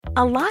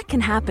A lot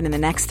can happen in the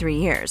next 3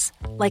 years.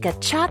 Like a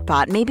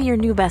chatbot may be your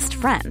new best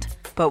friend.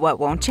 But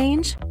what won't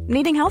change?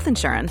 Needing health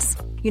insurance.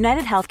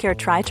 United Healthcare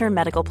Tri-Term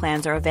Medical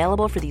Plans are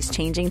available for these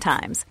changing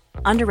times.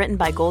 Underwritten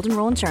by Golden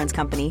Rule Insurance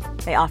Company,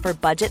 they offer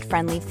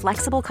budget-friendly,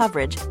 flexible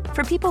coverage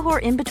for people who are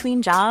in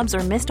between jobs or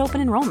missed open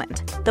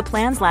enrollment. The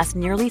plans last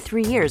nearly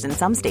 3 years in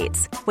some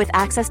states, with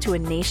access to a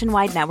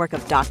nationwide network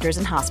of doctors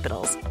and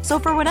hospitals. So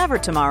for whatever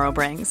tomorrow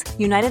brings,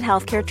 United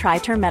Healthcare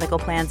Tri-Term Medical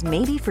Plans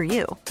may be for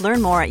you.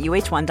 Learn more at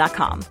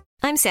uh1.com.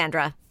 I'm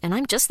Sandra, and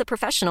I'm just the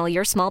professional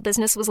your small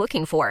business was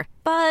looking for.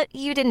 But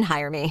you didn't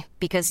hire me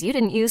because you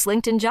didn't use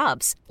LinkedIn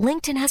Jobs.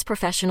 LinkedIn has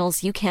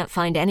professionals you can't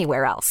find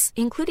anywhere else,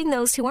 including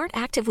those who aren't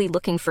actively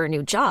looking for a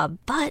new job,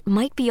 but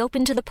might be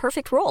open to the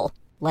perfect role,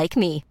 like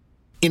me.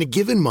 In a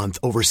given month,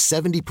 over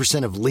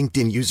 70% of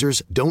LinkedIn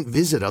users don't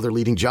visit other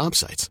leading job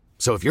sites.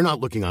 So if you're not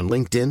looking on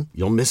LinkedIn,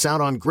 you'll miss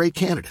out on great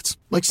candidates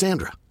like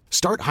Sandra.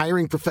 Start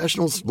hiring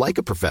professionals like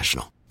a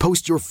professional.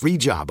 Post your free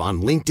job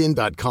on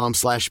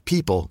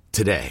linkedin.com/people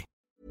today.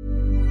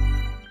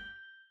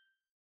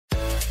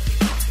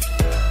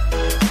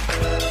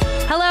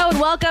 Hello and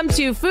welcome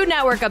to Food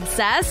Network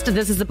Obsessed.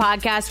 This is the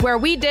podcast where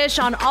we dish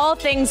on all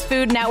things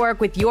Food Network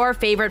with your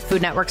favorite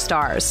Food Network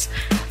stars.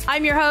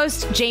 I'm your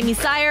host, Jamie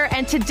Sire,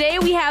 and today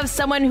we have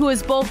someone who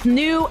is both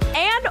new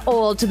and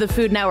old to the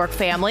Food Network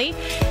family.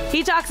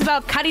 He talks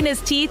about cutting his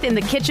teeth in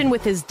the kitchen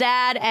with his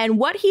dad and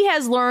what he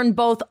has learned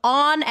both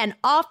on and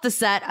off the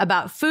set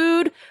about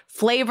food,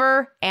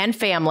 flavor, and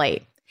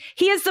family.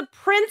 He is the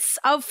Prince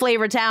of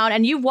Flavortown,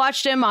 and you've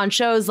watched him on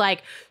shows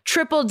like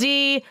Triple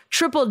D,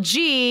 Triple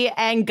G,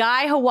 and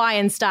Guy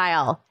Hawaiian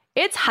Style.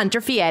 It's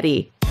Hunter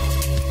Fieri.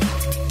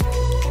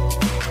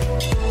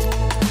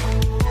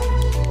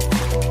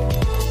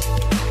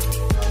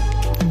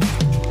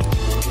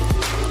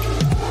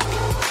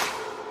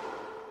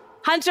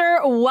 Hunter,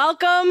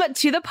 welcome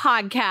to the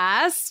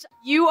podcast.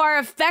 You are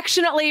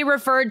affectionately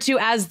referred to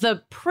as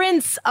the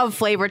Prince of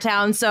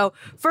Flavortown. So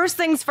first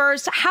things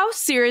first, how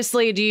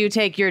seriously do you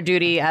take your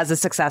duty as a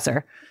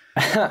successor?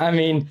 I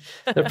mean,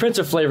 the Prince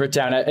of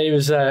Flavortown,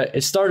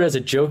 it started as a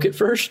joke at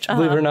first,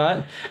 believe it or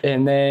not.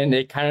 And then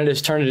it kind of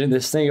just turned into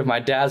this thing of my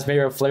dad's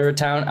mayor of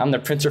Flavortown. I'm the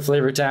Prince of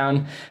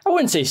Flavortown. I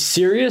wouldn't say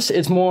serious.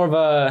 It's more of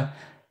a,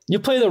 you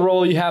play the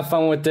role, you have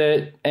fun with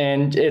it,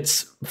 and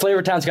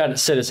Flavortown's got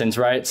its citizens,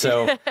 right?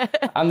 So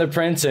I'm the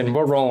prince and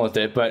we're rolling with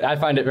it, but I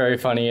find it very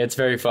funny. It's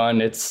very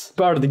fun. It's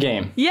part of the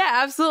game. Yeah,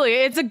 absolutely.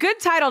 It's a good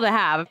title to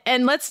have.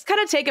 And let's kind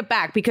of take it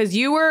back because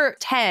you were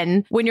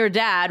 10 when your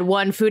dad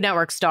won Food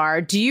Network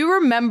Star. Do you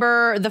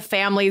remember the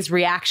family's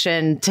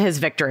reaction to his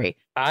victory?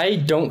 I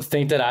don't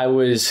think that I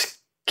was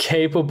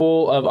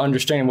capable of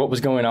understanding what was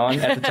going on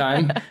at the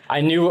time.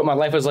 I knew what my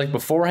life was like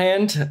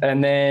beforehand.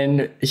 And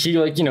then he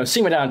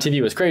seeing my dad on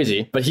TV was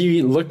crazy, but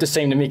he looked the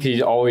same to me because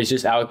he's always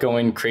just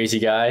outgoing, crazy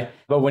guy.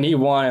 But when he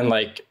won,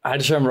 I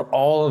just remember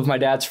all of my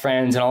dad's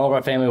friends and all of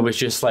our family was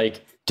just like,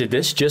 did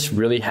this just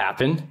really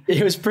happen?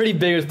 It was pretty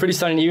big. It was pretty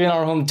stunning. Even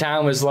our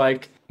hometown was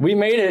like, we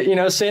made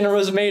it, Santa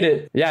Rosa made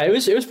it. Yeah, it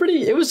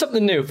was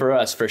something new for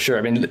us, for sure.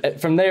 I mean,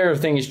 from there,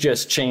 things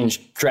just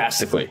changed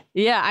drastically.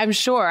 Yeah, I'm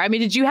sure. I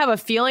mean, did you have a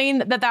feeling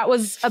that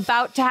was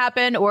about to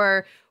happen,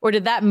 or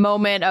did that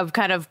moment of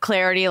kind of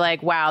clarity,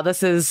 like, wow,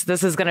 this is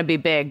going to be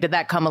big, did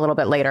that come a little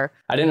bit later?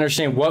 I didn't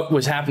understand what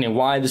was happening,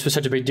 why this was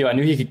such a big deal. I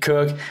knew he could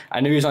cook. I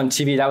knew he was on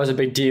TV. That was a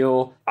big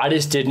deal. I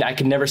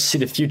could never see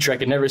the future. I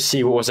could never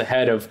see what was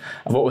ahead of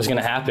what was going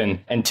to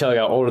happen until I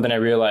got older. Then I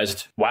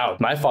realized, wow,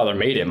 my father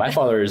made it. My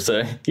father he's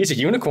a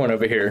unicorn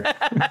over here.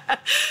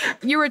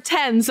 You were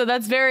 10, so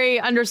that's very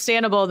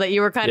understandable that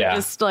you were kind of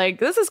just like,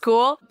 this is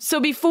cool.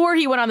 So before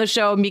he went on the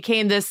show and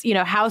became this,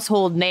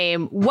 household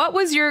name, what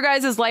was your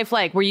guys' life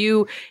like? Were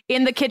you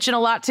in the kitchen a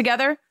lot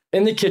together?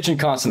 In the kitchen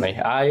constantly.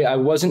 I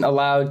wasn't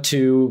allowed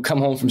to come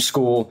home from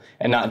school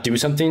and not do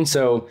something.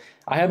 So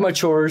I had my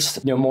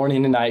chores,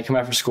 morning and night, come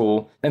after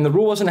school. And the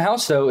rule was in the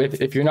house, though,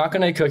 if you're not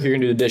going to cook, you're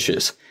going to do the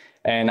dishes.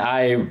 And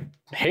I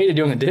hated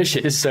doing the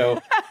dishes. So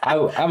I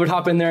would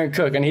hop in there and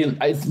cook. And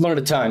I learned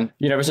a ton.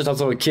 Ever since I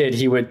was a little kid,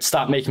 he would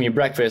stop making me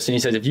breakfast. And he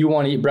said, if you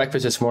want to eat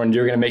breakfast this morning,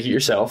 you're going to make it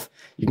yourself.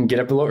 You can get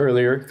up a little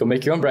earlier, go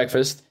make your own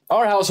breakfast.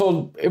 Our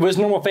household, it was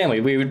normal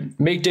family. We would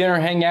make dinner,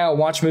 hang out,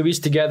 watch movies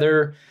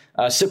together,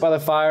 sit by the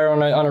fire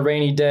on a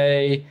rainy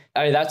day.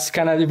 That's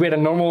kind of, we had a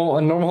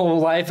normal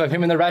life of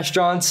him in the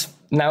restaurants.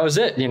 And that was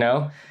it,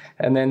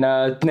 And then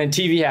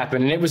TV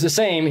happened, and it was the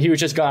same. He was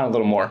just gone a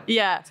little more.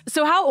 Yeah.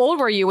 So how old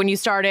were you when you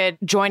started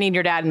joining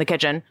your dad in the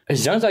kitchen?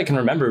 As young as I can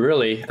remember,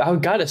 really. I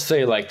would gotta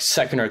say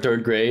second or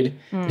third grade.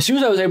 As soon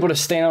as I was able to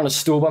stand on a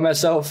stool by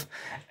myself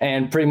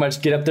and pretty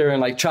much get up there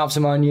and chop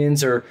some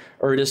onions or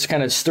just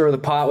kind of stir the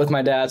pot with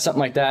my dad, something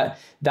like that.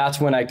 That's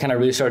when I kind of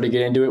really started to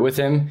get into it with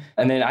him.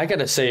 And then I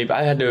gotta say,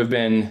 I had to have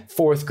been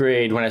fourth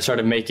grade when I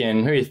started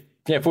making,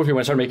 fourth grade when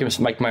I started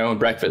making my own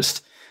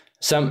breakfast.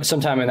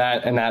 Sometime in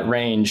that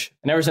range.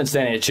 And ever since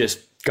then, it's just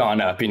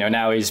gone up.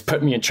 Now he's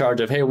put me in charge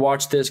of, hey,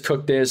 watch this,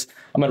 cook this.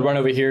 I'm going to run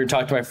over here and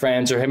talk to my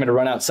friends, or hey, I'm going to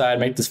run outside,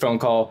 make this phone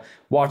call,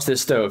 watch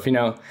this stove,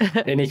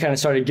 And he kind of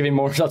started giving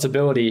more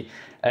responsibility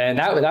And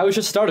that was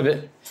just the start of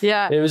it.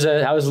 Yeah.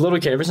 I was a little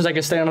kid. Ever since I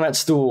could stand on that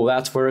stool,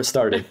 that's where it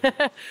started.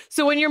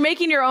 So when you're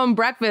making your own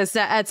breakfast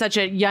at such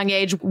a young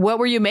age, what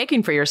were you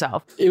making for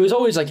yourself? It was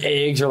always like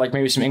eggs or like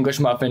maybe some English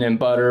muffin and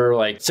butter,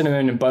 like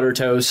cinnamon and butter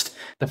toast.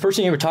 The first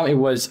thing he ever taught me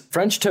was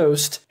French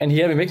toast. And he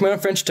had me make my own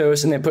French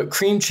toast and then put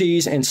cream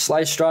cheese and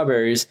sliced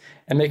strawberries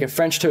and make a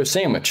French toast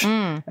sandwich.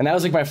 And that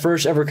was like my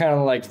first ever kind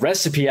of like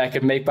recipe I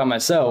could make by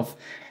myself.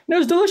 And it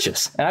was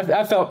delicious. And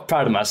I felt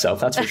proud of myself,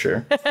 that's for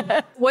sure.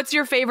 What's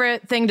your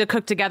favorite thing to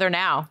cook together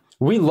now?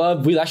 We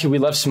love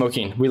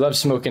smoking. We love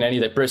smoking any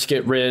like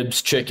brisket,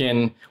 ribs,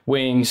 chicken,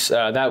 wings.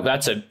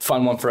 That's a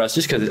fun one for us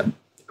just because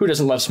who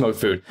doesn't love smoked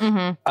food?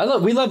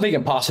 Mm-hmm. We love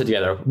making pasta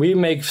together. We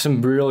make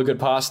some really good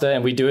pasta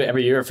and we do it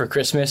every year for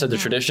Christmas as a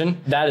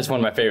tradition. That is one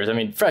of my favorites. I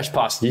mean, fresh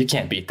pasta, you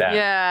can't beat that.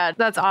 Yeah,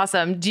 that's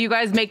awesome. Do you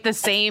guys make the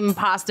same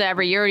pasta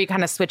every year or you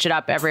kind of switch it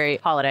up every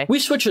holiday? We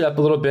switch it up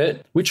a little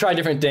bit. We try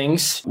different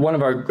things. One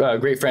of our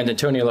great friends,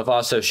 Antonia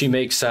Lavasso, she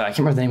makes, I can't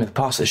remember the name of the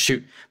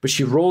pasta, but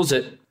she rolls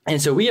it.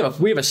 And so we have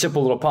a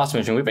simple little pasta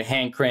machine. We have a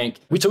hand crank.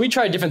 So we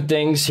try different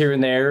things here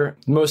and there.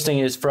 Most thing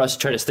is for us to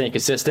try to stay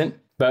consistent.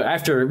 But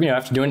after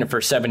doing it for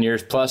 7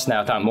 years plus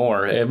now, if not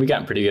more, we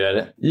gotten pretty good at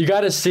it. You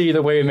got to see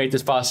the way we make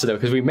this pasta though,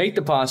 because we make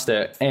the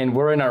pasta and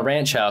we're in our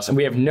ranch house and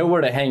we have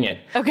nowhere to hang it.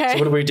 Okay.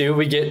 So what do?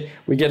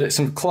 We get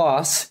some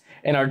cloths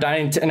in our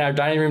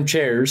dining room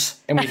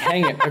chairs and we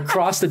hang it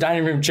across the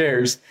dining room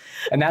chairs.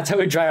 And that's how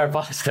we dry our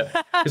pasta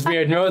because we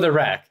had no other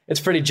rack.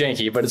 It's pretty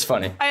janky, but it's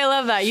funny. I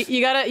love that.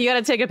 You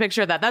gotta take a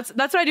picture of that. That's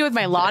what I do with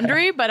my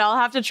laundry, but I'll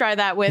have to try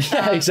that with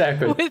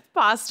exactly with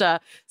pasta.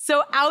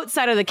 So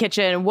outside of the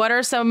kitchen, what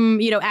are some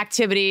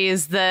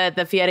activities that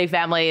the Fieri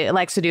family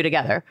likes to do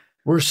together?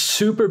 We're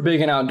super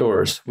big in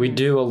outdoors. We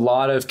do a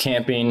lot of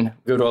camping.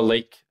 We go to a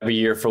lake every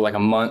year for like a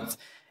month.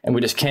 And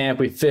we just camp,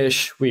 we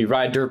fish, we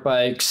ride dirt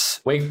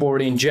bikes,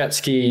 wakeboarding, jet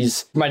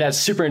skis. My dad's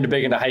super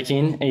big into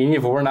hiking. And even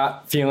if we're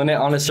not feeling it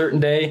on a certain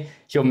day,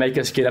 he'll make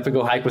us get up and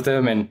go hike with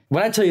him. And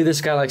when I tell you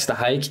this guy likes to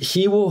hike,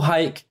 he will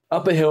hike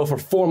up a hill for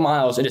 4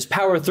 miles and just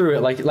power through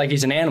it like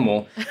he's an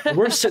animal. And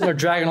we're sitting there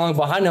dragging along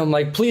behind him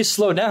like, please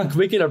slow down. Can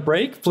we get a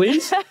break,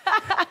 please?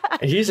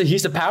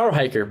 He's a power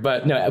hiker,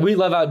 but no, we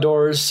love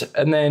outdoors.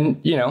 And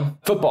then,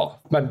 football.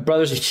 My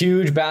brother's a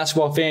huge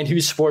basketball fan,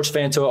 huge sports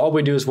fan. So all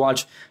we do is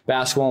watch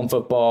basketball and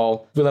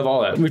football. We love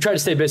all that. We try to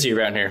stay busy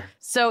around here.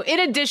 So in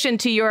addition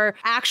to your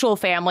actual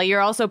family,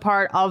 you're also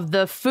part of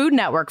the Food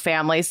Network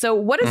family. So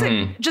what has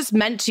it just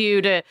meant to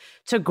you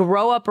to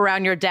grow up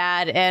around your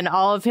dad and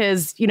all of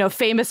his,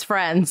 famous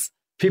friends?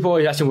 People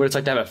always ask me what it's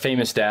like to have a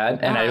famous dad,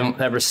 and I don't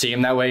ever see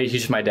him that way. He's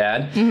just my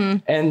dad. Mm-hmm.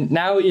 And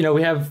now,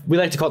 we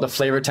like to call it the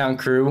Flavortown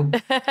crew,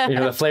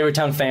 the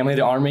Flavortown family,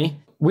 the army.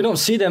 We don't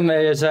see them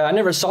as, I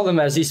never saw them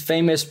as these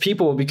famous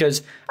people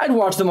because I'd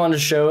watch them on the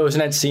shows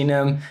and I'd seen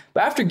them.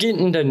 But after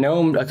getting to know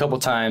them a couple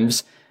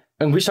times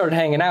and we started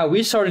hanging out,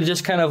 we started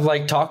just kind of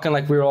like talking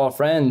like we were all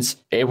friends.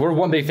 We're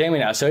one big family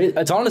now. So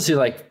it's honestly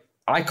like,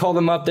 I call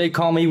them up, they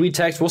call me, we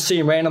text, we'll see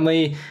them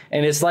randomly.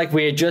 And it's like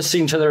we had just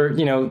seen each other,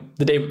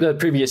 the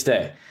previous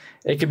day.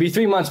 It could be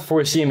 3 months before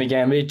we see him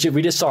again. We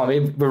just saw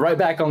him. We're right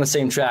back on the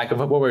same track of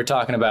what we were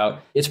talking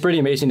about. It's pretty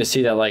amazing to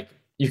see that, like,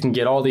 you can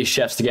get all these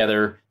chefs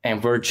together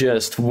and we're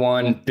just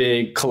one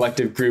big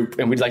collective group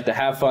and we'd like to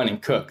have fun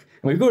and cook.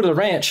 And we go to the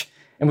ranch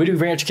and we do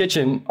ranch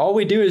kitchen. All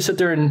we do is sit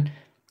there and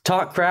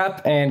talk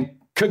crap and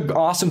cook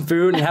awesome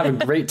food and have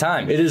a great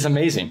time. It is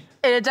amazing.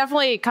 It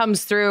definitely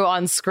comes through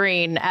on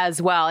screen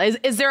as well.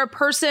 Is there a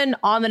person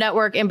on the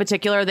network in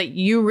particular that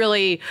you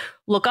really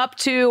look up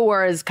to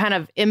or has kind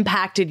of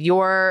impacted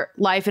your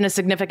life in a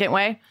significant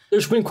way?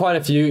 There's been quite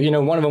a few.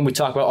 One of them we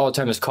talk about all the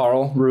time is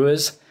Carl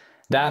Ruiz.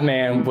 That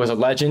man was a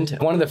legend.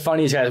 One of the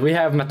funniest guys. We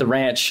have him at the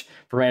ranch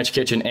for Ranch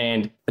Kitchen,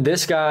 and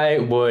this guy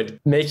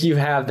would make you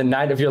have the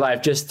night of your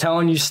life, just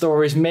telling you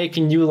stories,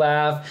 making you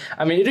laugh.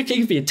 I mean, it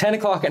could be 10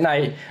 o'clock at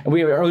night, and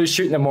we have an early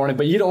shoot in the morning,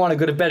 but you don't want to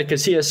go to bed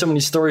because he has so many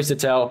stories to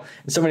tell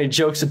and so many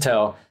jokes to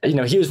tell.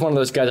 He was one of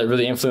those guys that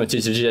really influenced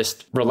you to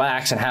just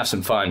relax and have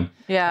some fun.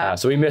 Yeah.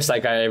 So we miss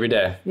that guy every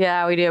day.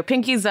 Yeah, we do.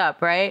 Pinkies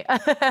up, right?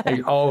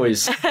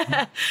 Always.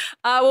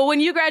 Well, when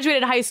you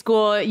graduated high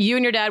school, you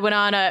and your dad went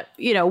on a,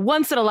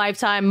 once in a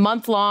lifetime,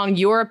 month-long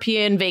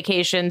European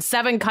vacation,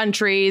 7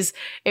 countries.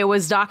 It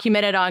was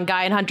documented on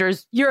Guy and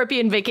Hunter's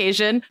European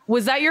Vacation.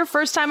 Was that your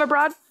first time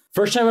abroad?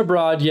 First time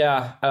abroad,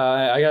 yeah.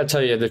 I got to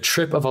tell you, the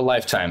trip of a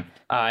lifetime.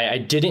 I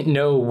didn't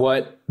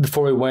know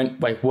before we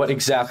went, like what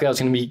exactly I was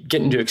going to be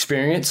getting to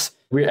experience.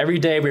 Every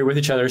day we were with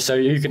each other, so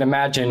you can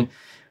imagine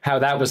how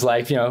that was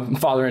like,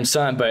 father and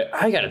son. But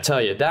I got to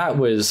tell you, that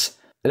was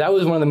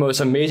one of the most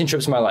amazing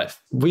trips of my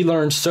life. We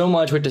learned so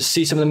much. We had to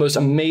see some of the most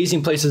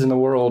amazing places in the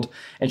world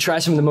and try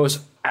some of the most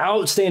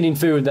outstanding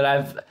food that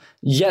I've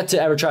yet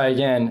to ever try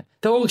again.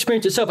 The whole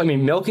experience itself,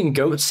 milking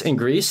goats in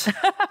Greece.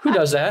 Who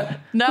does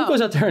that? No. Who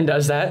goes out there and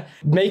does that?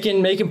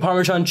 Making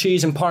Parmesan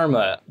cheese in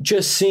Parma.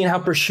 Just seeing how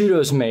prosciutto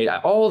is made.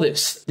 All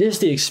this,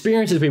 the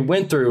experiences we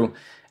went through.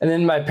 And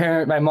then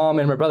my mom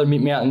and my brother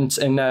meet me out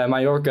in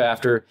Mallorca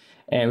after,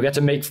 and we got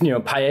to make,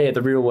 paella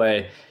the real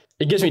way.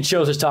 It gives me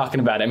chills just talking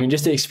about it.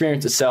 Just the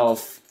experience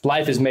itself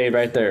life is made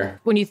right there.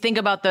 When you think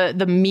about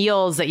the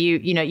meals that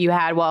you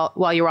had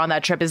while you were on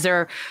that trip, is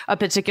there a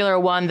particular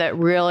one that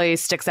really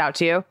sticks out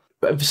to you?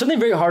 Something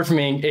very hard for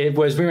me, it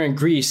was we were in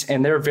Greece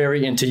and they're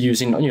very into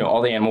using,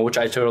 all the animal, which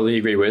I totally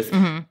agree with.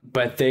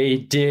 But they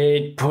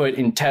did put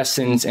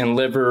intestines and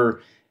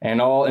liver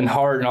and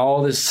heart and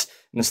all this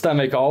in the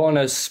stomach, all on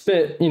a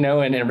spit,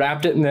 and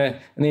wrapped it in the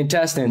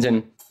intestines.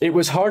 And it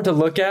was hard to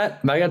look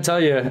at, but I gotta tell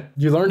you,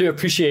 you learn to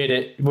appreciate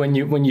it when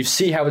you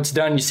see how it's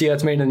done, you see how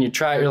it's made, and you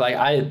try it. You're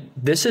like,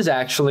 this is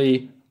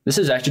actually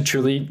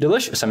truly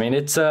delicious. I mean,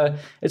 it's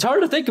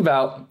hard to think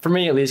about for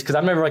me at least, because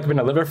I've never been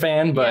a liver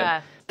fan,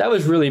 but that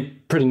was really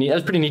pretty neat. That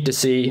was pretty neat to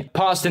see.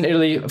 Pasta in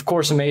Italy, of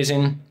course,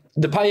 amazing.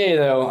 The paella,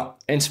 though,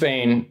 in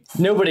Spain,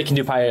 nobody can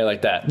do paella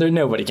like that.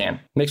 Nobody can.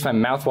 Makes my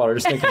mouth water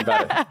just thinking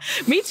about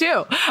it. Me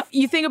too.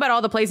 You think about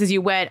all the places you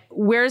went.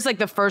 Where's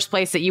the first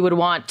place that you would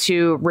want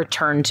to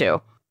return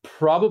to?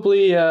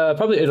 Probably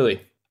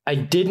Italy.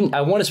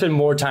 I want to spend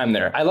more time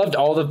there. I loved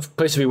all the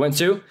places we went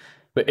to,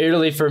 but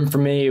Italy for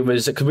me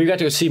was because we got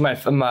to go see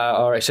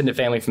our extended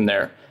family from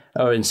there.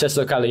 In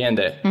Sesto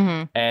Caliente.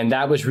 And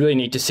that was really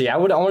neat to see. I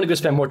want to go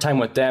spend more time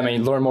with them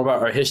and learn more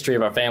about our history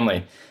of our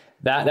family.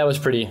 That was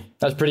pretty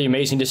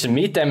amazing just to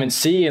meet them and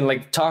see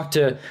and talk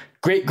to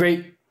great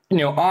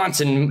aunts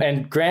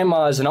and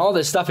grandmas and all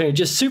this stuff. And it was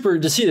just super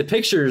to see the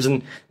pictures,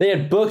 and they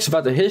had books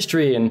about the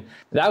history, and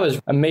that was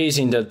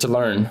amazing to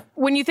learn.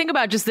 When you think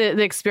about just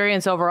the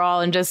experience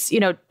overall and just,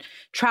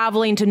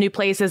 traveling to new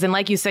places and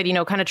like you said,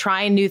 kind of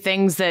trying new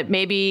things that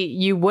maybe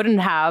you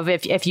wouldn't have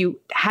if you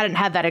hadn't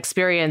had that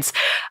experience.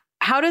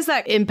 How does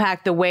that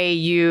impact the way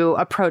you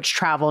approach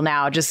travel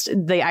now? Just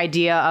the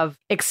idea of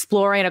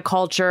exploring a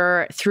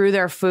culture through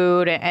their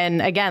food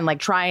and again,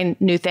 trying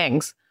new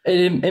things.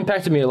 It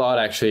impacted me a lot,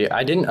 actually.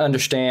 I didn't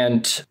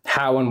understand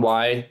how and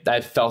why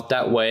I felt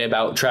that way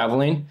about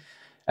traveling.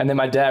 And then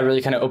my dad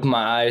really kind of opened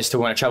my eyes to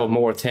when I traveled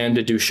more with him,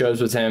 to do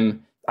shows with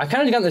him. I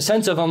kind of got the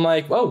sense of, I'm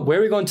like, oh, where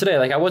are we going today?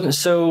 I wasn't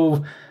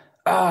so,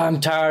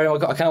 I'm tired,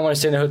 I kind of want to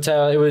stay in the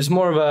hotel. It was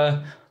more of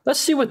a, let's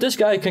see what this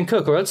guy can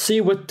cook, or let's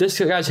see what this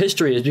guy's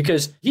history is,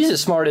 because he's the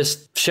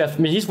smartest chef. I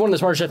mean, he's one of the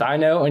smartest chefs I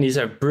know, and he's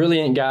a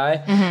brilliant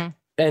guy.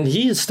 And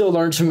he still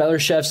learns from other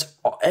chefs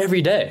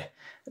every day.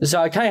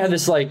 So I kind of have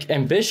this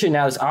ambition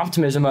now, this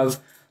optimism of,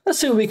 let's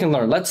see what we can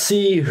learn. Let's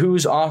see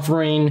who's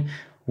offering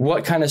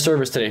what kind of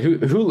service today,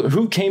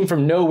 who came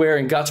from nowhere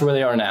and got to where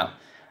they are now.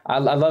 I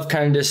love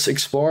kind of just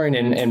exploring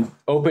and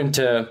open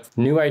to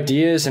new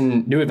ideas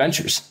and new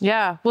adventures.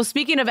 Yeah. Well,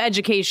 speaking of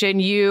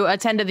education, you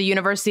attended the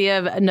University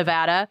of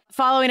Nevada,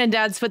 following in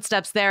Dad's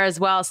footsteps there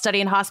as well,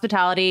 studying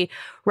hospitality,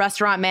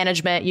 restaurant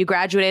management. You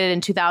graduated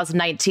in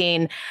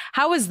 2019.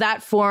 How was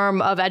that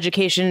form of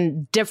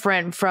education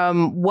different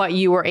from what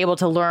you were able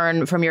to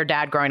learn from your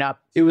dad growing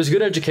up? It was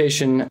good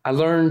education. I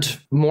learned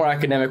more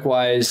academic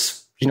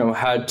wise,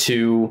 how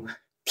to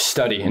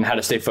study and how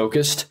to stay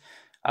focused.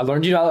 I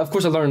learned, of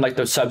course I learned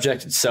the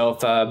subject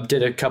itself,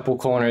 did a couple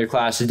culinary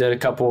classes, did a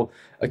couple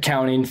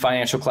accounting,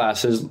 financial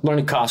classes,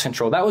 learning cost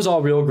control. That was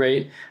all real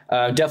great.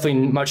 Definitely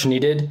much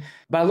needed.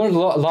 But I learned a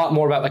lot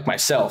more about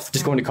myself,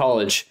 just going to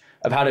college,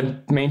 of how to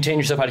maintain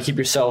yourself, how to keep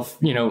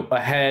yourself,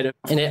 ahead.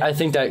 And I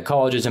think that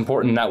college is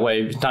important in that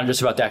way. It's not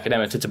just about the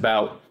academics. It's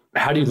about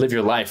how do you live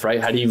your life, right?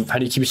 How do you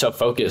keep yourself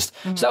focused?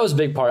 So that was a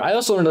big part. I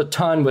also learned a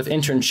ton with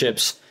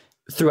internships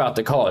throughout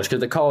the college, because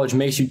the college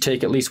makes you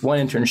take at least one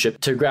internship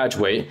to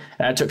graduate,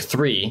 and I took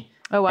 3.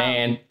 Oh wow!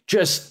 And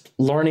just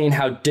learning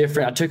how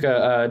different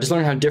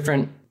how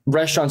different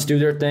restaurants do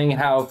their thing,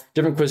 how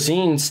different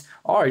cuisines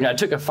are. I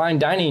took a fine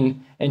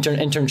dining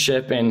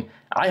internship, and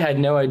I had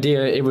no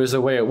idea it was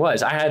the way it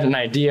was. I had an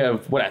idea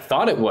of what I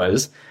thought it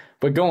was,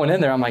 but going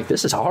in there, I'm like,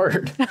 this is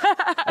hard.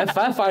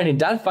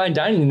 That fine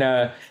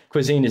dining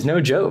cuisine is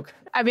no joke.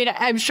 I mean,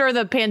 I'm sure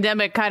the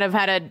pandemic kind of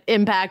had an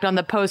impact on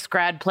the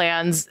post-grad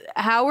plans.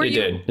 How were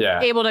you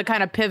able to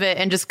kind of pivot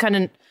and just kind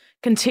of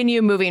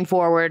continue moving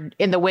forward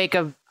in the wake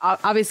of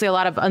obviously a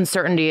lot of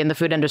uncertainty in the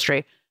food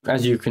industry?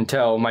 As you can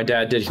tell, my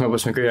dad did come up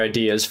with some great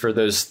ideas for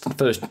those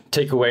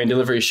takeaway and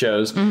delivery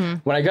shows.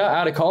 When I got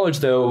out of college,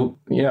 though,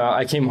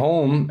 I came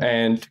home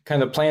and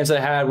kind of the plans I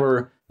had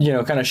were,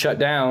 kind of shut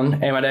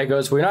down. And my dad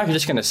goes, well, you're not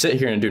just going to sit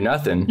here and do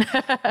nothing.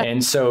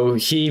 And so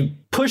he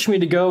pushed me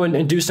to go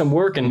and do some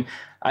work. And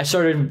I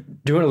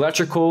started doing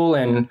electrical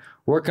and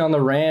working on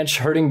the ranch,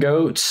 herding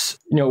goats,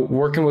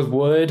 working with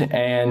wood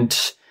and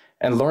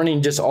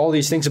learning just all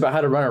these things about how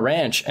to run a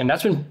ranch. And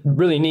that's been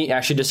really neat,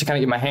 actually, just to kind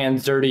of get my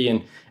hands dirty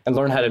and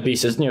learn how to be,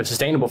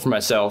 sustainable for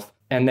myself.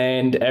 And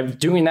then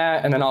doing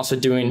that, and then also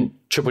doing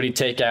Triple D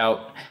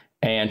takeout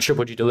and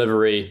Triple G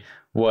delivery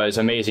was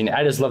amazing.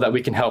 I just love that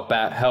we can help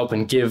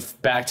and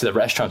give back to the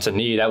restaurants in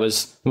need. That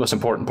was the most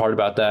important part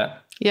about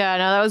that. Yeah,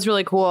 no, that was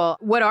really cool.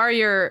 What are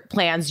your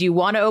plans? Do you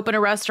want to open a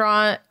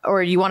restaurant,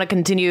 or do you want to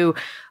continue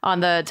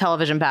on the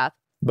television path?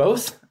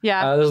 Both.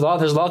 Yeah. There's a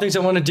lot of things I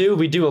want to do.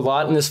 We do a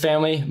lot in this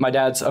family. My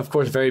dad's, of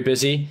course, very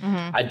busy.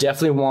 I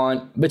definitely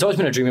it's always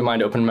been a dream of mine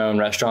to open my own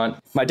restaurant.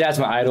 My dad's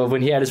my idol.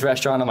 When he had his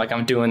restaurant, I'm like,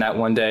 I'm doing that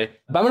one day.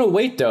 But I'm going to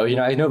wait, though.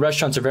 I know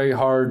restaurants are very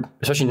hard,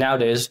 especially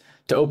nowadays,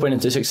 to open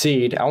and to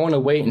succeed, I want to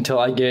wait until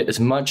I get as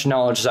much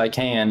knowledge as I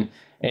can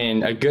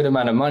and a good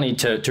amount of money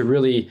to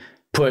really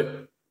put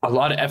a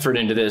lot of effort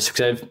into this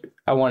because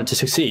I want it to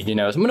succeed, So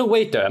I'm going to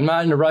wait though. I'm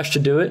not in a rush to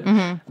do it,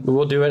 but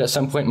we'll do it at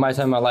some point in my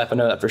time in my life. I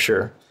know that for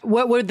sure.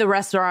 What would the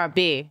restaurant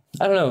be?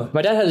 I don't know.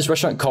 My dad had this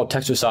restaurant called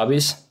Texas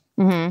Wasabi's,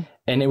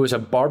 and it was a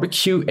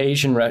barbecue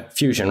Asian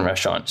fusion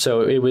restaurant.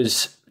 So it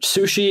was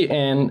sushi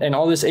and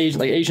all this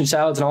Asian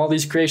salads and all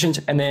these creations,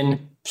 and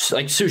then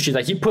like sushi.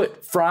 Like you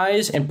put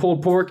fries and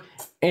pulled pork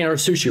in our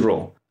sushi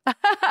roll.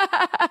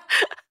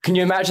 Can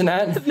you imagine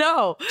that?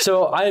 No.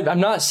 So I'm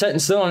not set in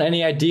stone on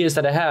any ideas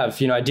that I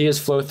have. Ideas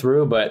flow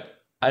through, but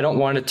I don't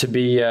want it to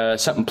be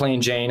something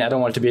plain Jane. I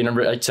don't want it to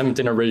be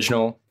something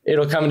original.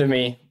 It'll come to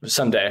me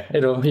someday.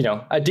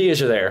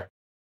 Ideas are there.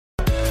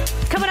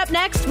 Coming up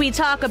next, we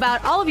talk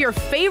about all of your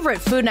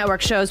favorite Food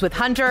Network shows with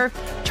Hunter,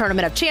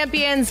 Tournament of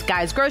Champions,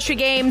 Guys Grocery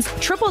Games,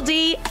 Triple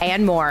D,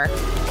 and more.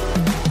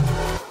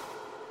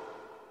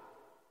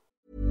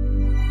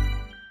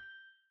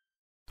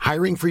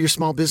 Hiring for your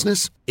small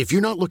business? If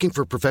you're not looking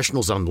for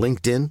professionals on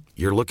LinkedIn,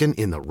 you're looking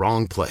in the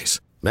wrong place.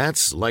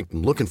 That's like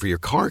looking for your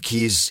car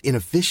keys in a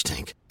fish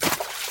tank.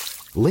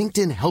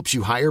 LinkedIn helps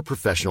you hire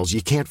professionals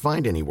you can't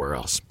find anywhere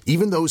else,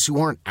 even those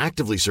who aren't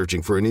actively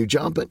searching for a new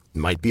job but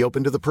might be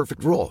open to the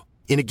perfect role.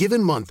 In a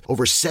given month,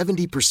 over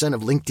 70%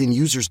 of LinkedIn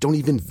users don't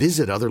even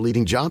visit other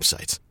leading job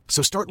sites.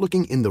 So start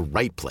looking in the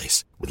right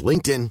place. With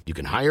LinkedIn, you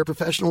can hire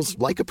professionals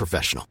like a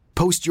professional.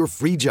 Post your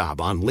free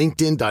job on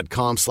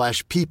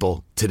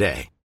linkedin.com/people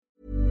today.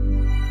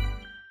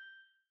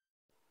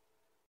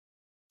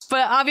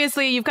 But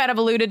obviously, you've kind of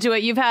alluded to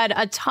it. You've had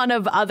a ton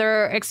of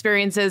other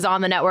experiences on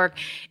the network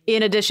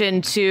in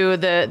addition to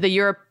the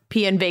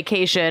European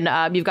vacation.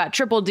 You've got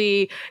Triple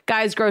D,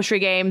 Guys Grocery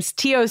Games,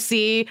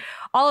 TOC,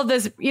 all of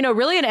this,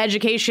 really an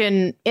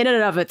education in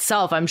and of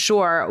itself, I'm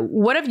sure.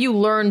 What have you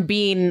learned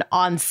being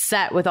on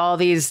set with all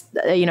these,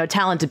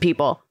 talented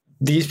people?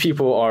 These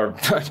people are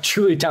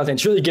truly talented,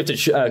 truly gifted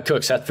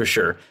cooks, that's for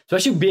sure.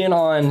 Especially being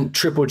on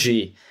Triple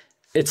G.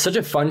 It's such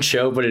a fun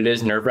show, but it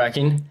is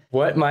nerve-wracking.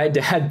 What my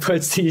dad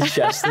puts these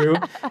chefs through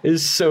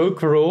is so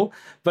cruel,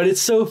 but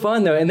it's so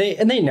fun though. And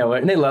they know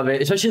it and they love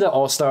it, especially the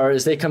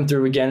all-stars. They come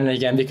through again and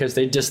again because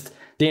the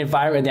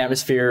environment, the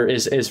atmosphere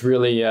is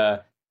really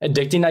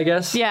addicting, I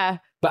guess. Yeah.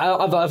 But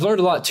I've learned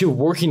a lot too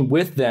working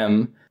with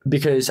them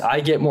because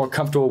I get more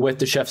comfortable with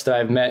the chefs that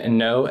I've met and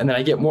know, and then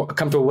I get more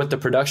comfortable with the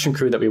production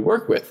crew that we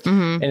work with.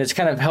 And it's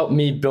kind of helped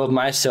me build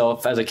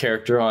myself as a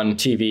character on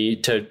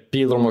TV to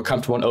be a little more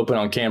comfortable and open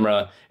on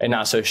camera and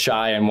not so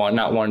shy and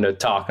not wanting to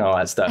talk and all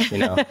that stuff,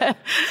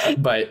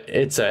 But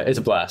it's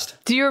a blast.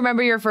 Do you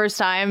remember your first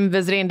time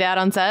visiting Dad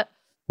on set?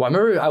 Well, I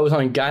remember I was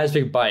on Guy's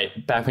Big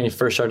Bite back when he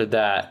first started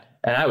that.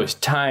 And I was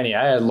tiny.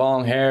 I had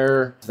long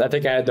hair. I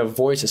think I had the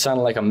voice that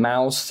sounded like a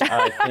mouse.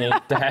 I think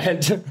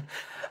that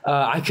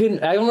I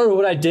don't remember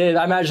what I did.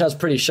 I imagine I was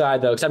pretty shy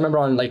though, because I remember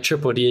on like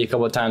Triple D a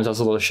couple of times I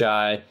was a little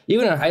shy.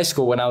 Even in high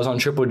school when I was on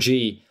Triple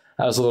G,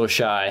 I was a little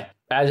shy.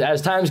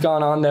 As time's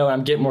gone on though,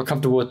 I'm getting more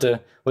comfortable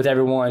with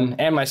everyone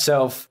and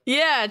myself.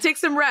 Yeah, take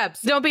some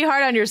reps. Don't be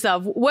hard on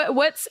yourself.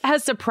 What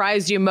has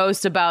surprised you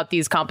most about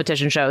these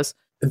competition shows?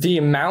 The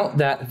amount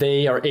that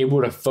they are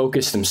able to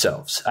focus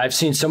themselves. I've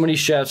seen so many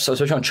chefs,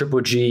 especially on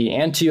Triple G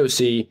and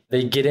TOC,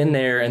 they get in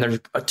there and they're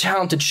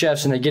talented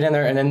chefs and they get in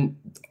there and then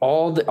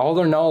all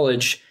their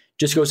knowledge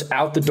just goes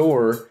out the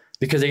door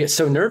because they get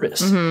so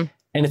nervous. And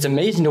it's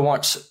amazing to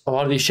watch a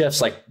lot of these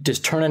chefs like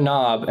just turn a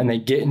knob and they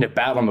get into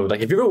battle mode. Like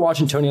if you're ever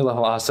watching Tony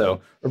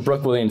LaHalasso or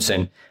Brooke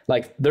Williamson,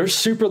 like they're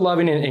super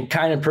loving and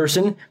kind in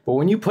person, but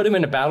when you put them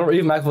in a battle, or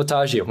even Michael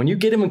Voltaggio, when you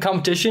get them in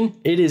competition,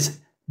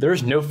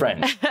 there's no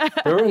friends.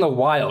 They're in the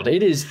wild.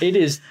 It is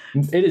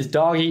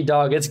dog eat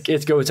dog.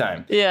 It's go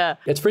time. Yeah.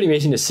 It's pretty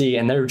amazing to see.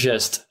 And they're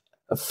just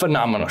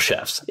phenomenal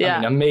chefs. Yeah. I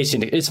mean,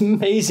 amazing. It's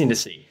amazing to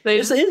see.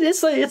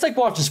 It's like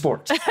watching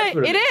sports.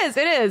 It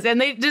is. And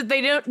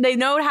they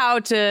know how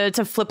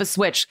to flip a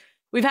switch.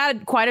 We've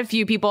had quite a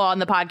few people on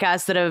the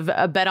podcast that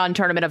have bet on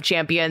Tournament of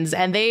Champions,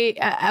 and they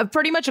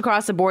pretty much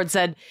across the board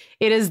said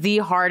it is the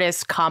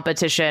hardest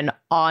competition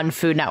on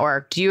Food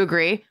Network. Do you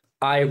agree?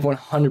 I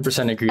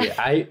 100% agree.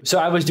 I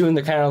was doing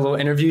the kind of little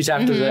interviews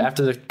after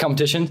the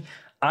competition.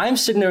 I'm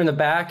sitting there in the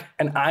back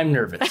and I'm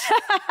nervous.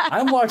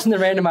 I'm watching the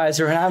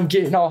randomizer and I'm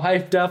getting all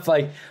hyped up,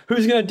 like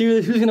who's going to do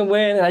this? Who's going to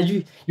win?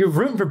 And you're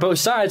rooting for both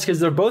sides because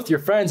they're both your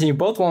friends and you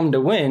both want them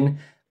to win.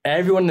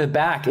 Everyone in the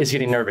back is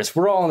getting nervous.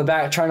 We're all in the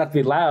back trying not to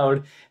be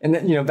loud. And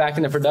then, back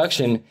in the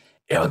production,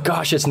 oh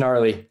gosh, it's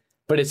gnarly.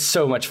 But it's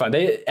so much fun.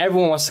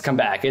 Everyone wants to come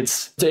back.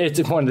 It's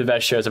one of the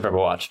best shows I've ever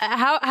watched.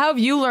 How have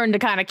you learned to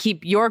kind of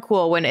keep your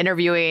cool when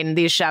interviewing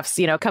these chefs,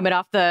 coming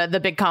off the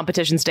big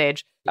competition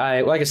stage?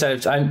 Like I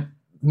said, I'm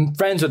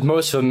friends with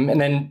most of them. And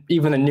then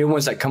even the new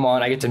ones that come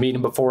on, I get to meet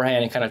them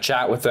beforehand and kind of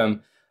chat with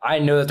them. I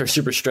know that they're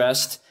super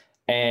stressed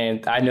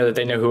and I know that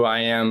they know who I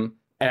am.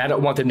 And I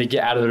don't want them to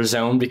get out of their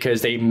zone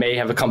because they may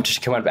have a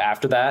competition coming up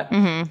after that.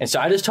 And so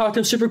I just talk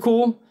to them super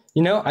cool.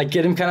 I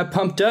get them kind of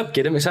pumped up,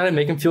 get them excited,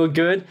 make them feel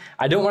good.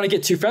 I don't want to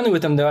get too friendly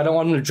with them, though. I don't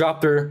want them to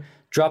drop their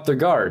drop their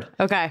guard.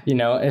 Okay.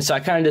 And so I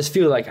kind of just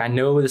feel like I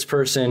know this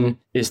person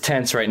is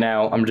tense right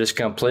now. I'm just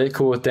going to play it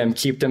cool with them,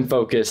 keep them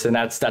focused. And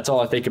that's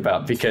all I think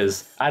about,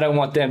 because I don't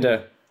want them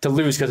to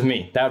lose because of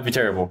me. That would be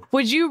terrible.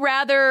 Would you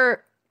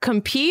rather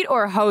compete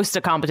or host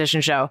a competition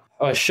show?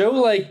 A show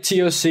like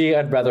TOC,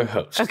 I'd rather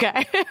host.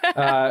 Okay.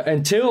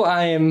 Until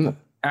I am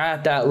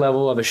at that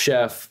level of a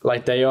chef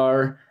like they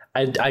are,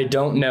 I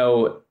don't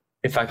know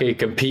if I could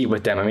compete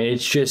with them. I mean,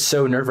 it's just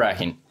so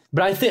nerve-wracking.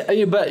 But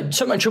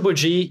something like Triple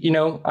G,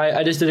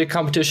 I just did a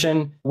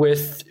competition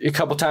with a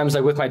couple times,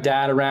 like with my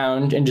dad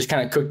around, and just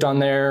kind of cooked on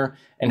there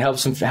and helped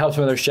some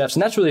other chefs.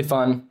 And that's really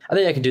fun. I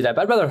think I could do that,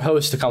 but I'd rather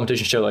host a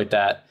competition show like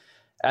that.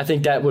 I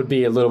think that would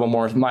be a little bit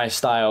more my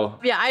style.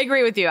 Yeah, I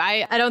agree with you.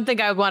 I don't think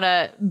I would want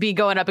to be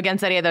going up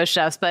against any of those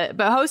chefs, but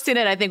hosting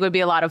it, I think, would be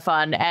a lot of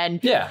fun.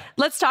 And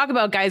let's talk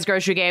about Guys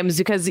Grocery Games,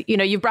 because,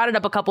 you've brought it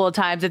up a couple of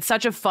times. It's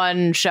such a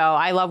fun show.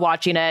 I love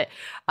watching it.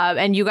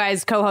 And you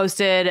guys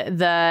co-hosted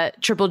the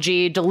Triple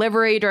G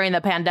delivery during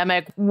the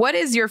pandemic. What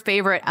is your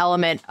favorite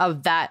element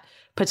of that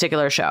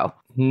particular show?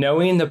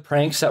 Knowing the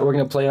pranks that we're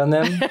going to play on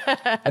them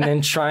and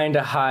then trying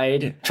to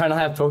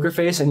have poker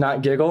face and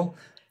not giggle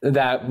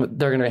that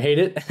they're going to hate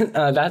it.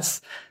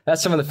 That's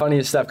some of the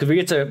funniest stuff, because we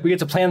get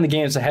to plan the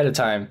games ahead of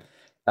time,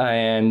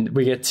 and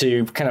we get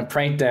to kind of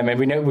prank them, and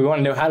we want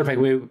to know how to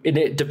prank.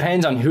 It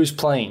depends on who's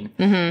playing.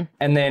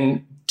 And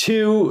then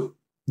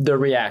the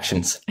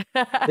reactions.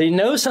 They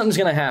know something's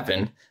going to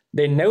happen.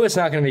 They know it's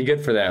not going to be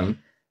good for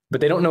them,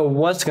 but they don't know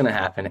what's going to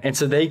happen. And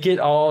so they get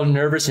all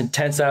nervous and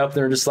tense up.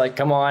 They're just like,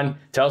 come on,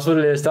 tell us what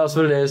it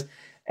is.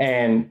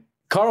 And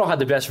Carl had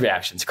the best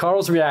reactions.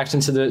 Carl's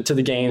reactions to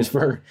the games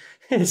were,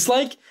 it's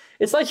like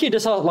he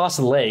just lost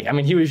a leg. I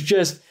mean, he was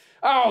just,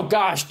 oh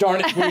gosh,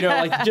 darn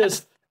it,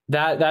 just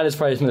that is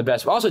probably some of the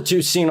best. But also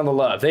too, seeing all the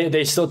love.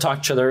 They still talk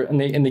to each other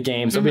in the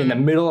games. They'll be in the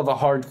middle of a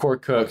hardcore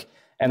cook,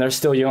 and they're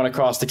still yelling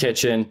across the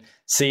kitchen,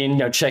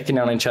 seeing, checking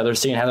on each other,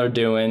 seeing how they're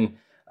doing,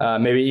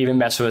 maybe even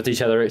messing with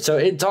each other. So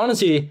it's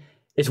honestly,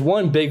 it's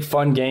one big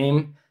fun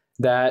game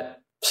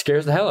that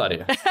scares the hell out of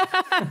you.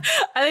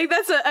 I think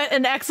that's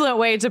an excellent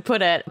way to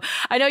put it.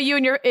 I know you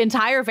and your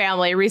entire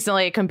family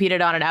recently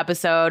competed on an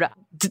episode.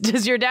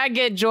 Does your dad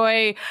get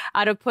joy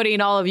out of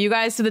putting all of you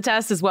guys to the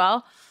test as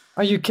well?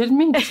 Are you kidding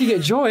me? Does he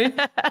get joy?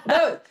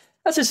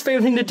 That's his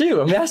favorite thing to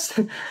do. I mean,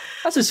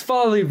 that's his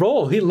fatherly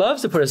role. He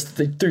loves to put us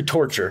through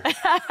torture.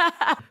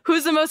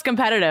 Who's the most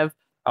competitive?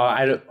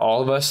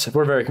 All of us.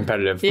 We're very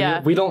competitive.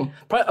 Yeah. We don't.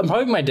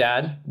 Probably my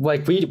dad.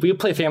 Like we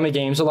play family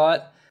games a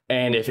lot.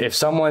 And if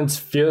someone's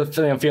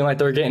feeling like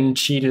they're getting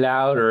cheated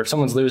out, or if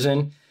someone's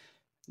losing,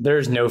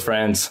 there's no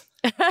friends.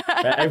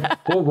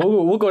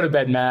 We'll go to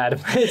bed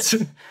mad.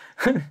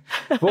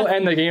 We'll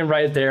end the game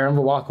right there and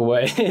we'll walk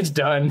away. It's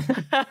done.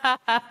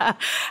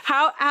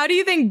 How do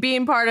you think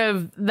being part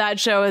of that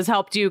show has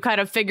helped you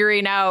kind of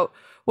figuring out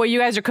what you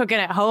guys are cooking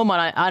at home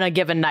on a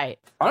given night?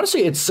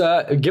 Honestly, it's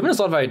given us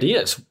a lot of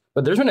ideas.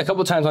 But there's been a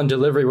couple of times on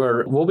delivery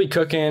where we'll be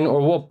cooking, or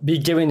we'll be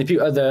giving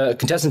the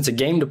contestants a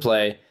game to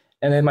play.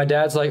 And then my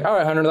dad's like, all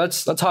right, Hunter,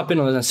 let's hop in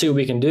on this and see what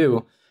we can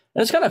do.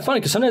 And it's kind of funny,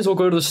 because sometimes we'll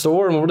go to the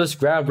store and we'll just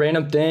grab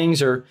random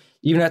things, or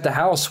even at the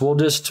house, we'll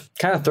just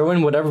kind of throw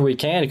in whatever we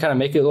can to kind of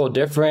make it a little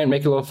different,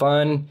 make it a little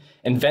fun,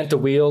 invent the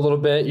wheel a little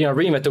bit,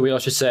 reinvent the wheel, I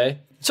should say.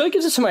 So it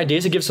gives us some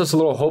ideas. It gives us a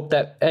little hope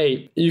that,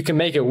 hey, you can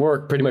make it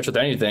work pretty much with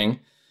anything,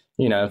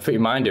 put your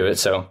mind to it.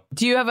 So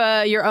do you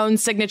have your own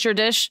signature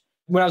dish?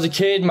 When I was a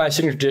kid, my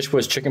signature dish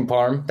was chicken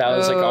parm. That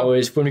was like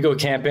always, when we go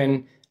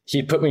camping,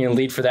 he'd put me in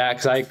lead for that,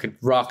 because I could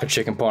rock a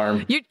chicken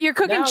parm. You're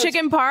cooking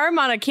chicken parm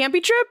on a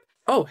camping trip?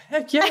 Oh,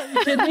 heck yeah. Are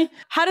you kidding me?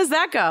 How does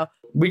that go?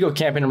 We go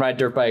camping and ride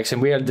dirt bikes,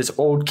 and we had this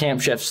old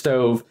Camp Chef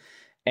stove,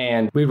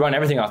 and we run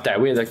everything off that.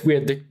 We had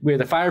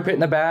the fire pit in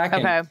the back.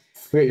 Okay. And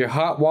we got your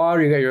hot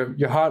water, you got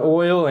your hot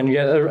oil, and you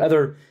got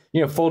other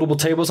foldable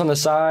tables on the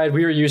side.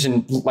 We were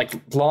using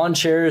like lawn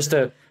chairs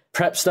to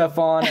prep stuff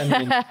on. I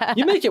mean,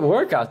 you make it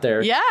work out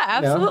there. Yeah,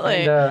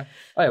 absolutely. And,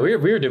 we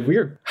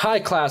were high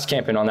class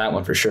camping on that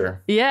one for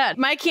sure. Yeah,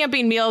 my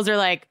camping meals are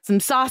like some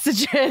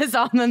sausages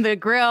on the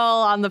grill,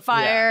 on the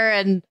fire,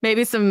 and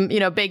maybe some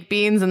baked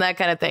beans and that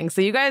kind of thing.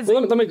 So you guys,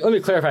 well, let me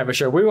clarify for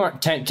sure. We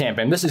weren't tent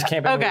camping. This is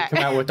camping. Okay. When we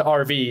come out with the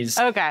RVs.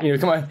 Okay.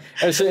 Come on.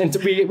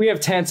 And we have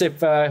tents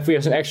if we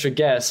have some extra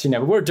guests.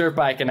 But we're dirt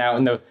biking out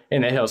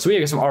in the hills, so we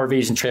have some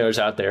RVs and trailers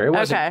out there. It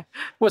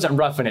wasn't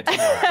roughing it.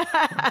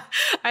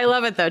 I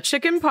love it though.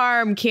 Chicken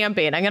parm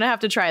camping. I'm gonna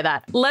have to try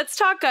that. Let's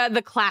talk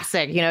the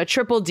classic.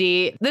 Triple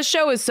D. This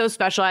show is so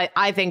special,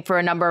 I think, for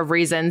a number of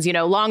reasons.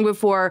 Long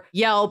before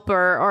Yelp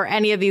or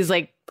any of these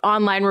like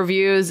online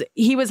reviews,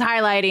 he was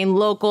highlighting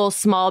local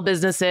small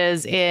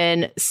businesses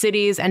in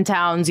cities and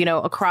towns,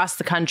 across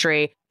the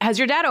country. Has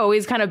your dad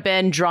always kind of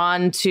been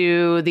drawn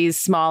to these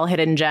small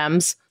hidden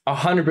gems?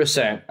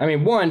 100%. I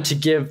mean, one, to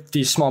give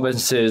these small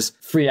businesses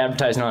free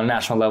advertising on a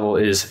national level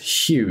is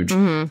huge.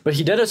 But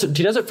he does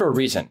it for a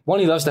reason. One,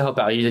 he loves to help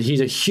out.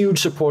 He's a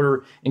huge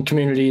supporter in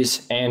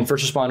communities and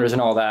first responders and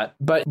all that.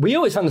 But we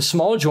always found the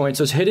small joints,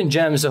 those hidden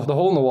gems, the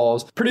hole in the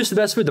walls, produce the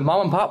best food, the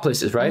mom and pop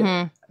places,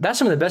 right? That's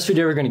some of the best food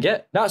you're ever going to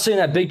get. Not saying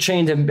that big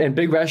chains and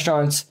big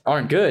restaurants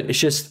aren't good. It's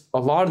just a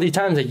lot of the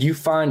times that you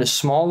find a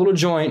small little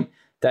joint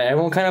that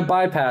everyone kind of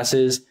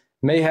bypasses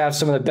may have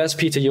some of the best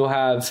pizza you'll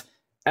have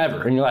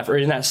ever in your life or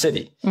in that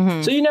city.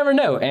 So you never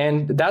know.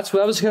 And that's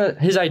what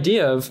his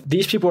idea of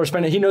these people are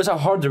spending. He knows how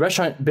hard the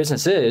restaurant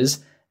business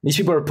is. These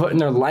people are putting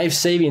their life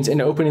savings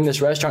into opening this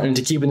restaurant and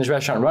into keeping this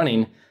restaurant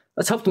running.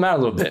 Let's help them out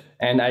a little bit.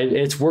 And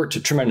it's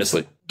worked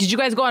tremendously. Did you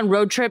guys go on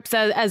road trips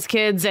as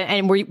kids?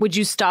 And would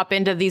you stop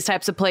into these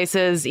types of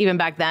places even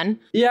back then?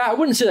 Yeah, I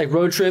wouldn't say like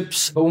road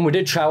trips, but when we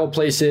did travel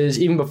places,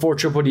 even before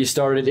Triple D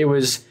started, he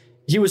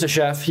was a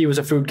chef. He was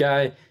a food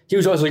guy. He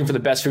was always looking for the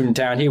best food in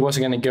town. He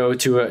wasn't going to go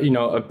to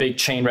a big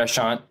chain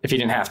restaurant if he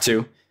didn't have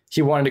to.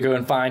 He wanted to go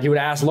and he would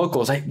ask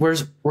locals, like, where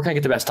can I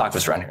get the best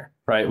tacos around here?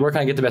 Right? Where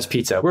can I get the best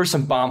pizza? Where's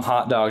some bomb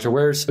hot dogs? Or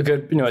where's a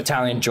good,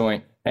 Italian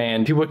joint?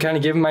 And people would kind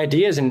of give him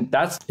ideas, and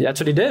that's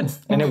what he did.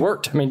 And it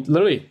worked. I mean,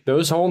 literally,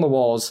 those hole in the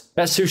walls,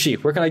 best sushi,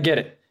 where can I get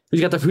it?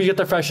 Who's got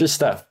the freshest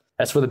stuff?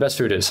 That's where the best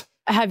food is.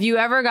 Have you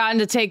ever gotten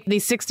to take the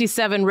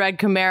 67 red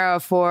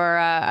Camaro for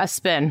a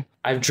spin?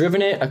 I've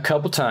driven it a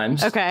couple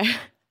times. Okay.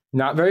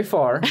 Not very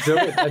far.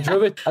 I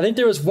drove it. I think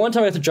there was one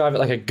time I had to drive it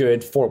like a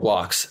good 4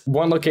 blocks.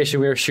 One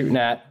location we were shooting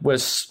at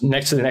was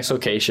next to the next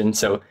location.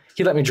 So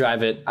he let me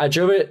drive it. I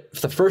drove it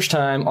for the first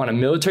time on a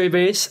military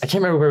base. I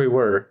can't remember where we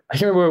were. I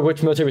can't remember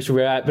which military base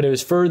we were at, but it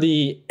was for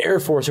the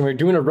Air Force, and we were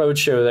doing a road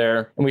show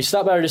there. And we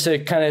stopped by just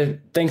to kind of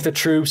thank the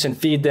troops and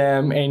feed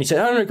them. And he said,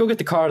 I don't know, go get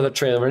the car to the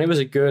trailer. And it was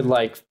a good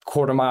like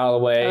quarter mile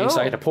away. So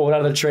I had to pull it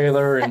out of the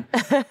trailer. And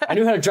I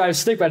knew how to drive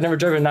stick, but I'd never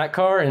driven that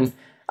car. And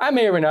I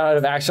may or may not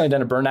have accidentally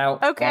done a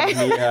burnout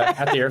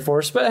at the Air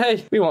Force, but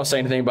hey, we won't say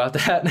anything about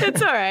that.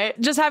 It's all right.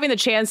 Just having the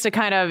chance to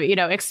kind of,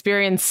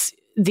 experience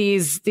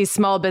these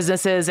small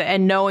businesses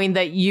and knowing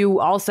that you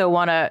also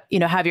want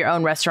to, have your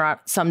own restaurant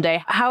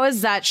someday. How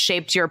has that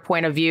shaped your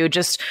point of view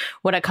just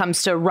when it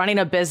comes to running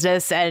a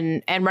business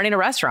and running a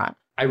restaurant?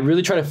 I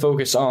really try to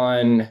focus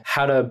on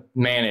how to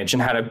manage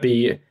and how to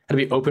be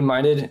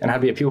open-minded and how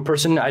to be a people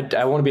person.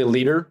 I want to be a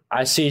leader.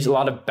 I see a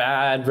lot of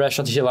bad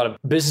restaurants. I see a lot of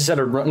businesses that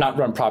are not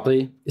run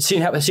properly.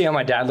 Seeing how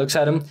my dad looks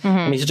at him,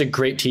 and he's such a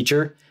great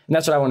teacher. And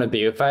that's what I want to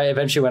be.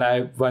 When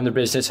I run the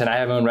business and I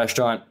have my own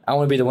restaurant, I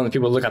want to be the one that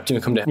people look up to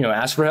and come to,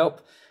 ask for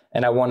help.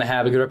 And I want to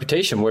have a good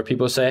reputation where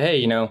people say,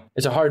 hey,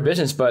 it's a hard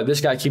business, but this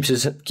guy keeps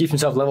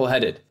himself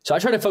level-headed. So I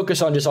try to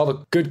focus on just all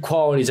the good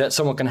qualities that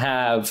someone can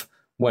have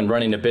when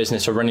running a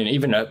business or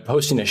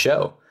hosting a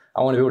show.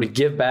 I want to be able to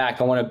give back.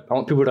 I want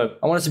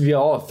us to be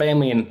all a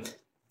family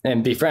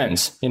and be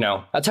friends.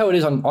 That's how it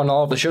is on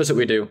all of the shows that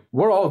we do.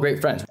 We're all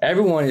great friends.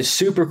 Everyone is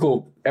super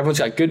cool. Everyone's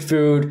got good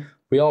food.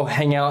 We all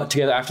hang out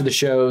together after the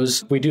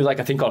shows. We do like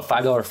a thing called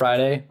 $5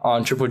 Friday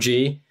on Triple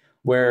G,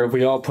 where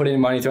we all put in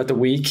money throughout the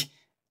week.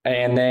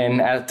 And then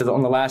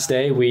on the last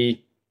day,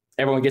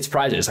 everyone gets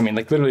prizes. I mean,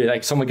 like literally,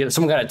 like someone got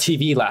a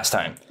TV last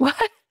time. What?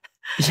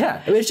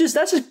 Yeah, that's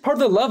just part of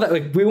the love that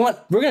we're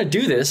going to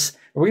do this.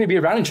 We're going to be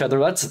around each other.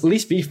 Let's at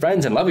least be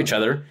friends and love each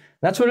other.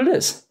 That's what it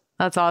is.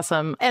 That's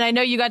awesome. And I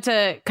know you got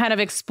to kind of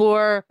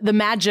explore the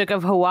magic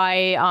of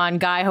Hawaii on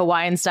Guy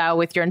Hawaiian style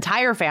with your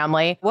entire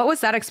family. What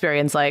was that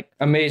experience like?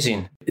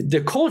 Amazing.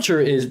 The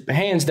culture is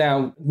hands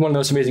down one of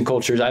those amazing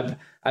cultures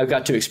I've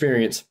got to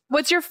experience.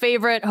 What's your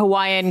favorite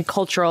Hawaiian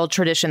cultural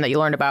tradition that you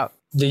learned about?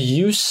 The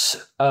use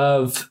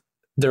of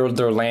their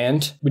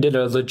land. We did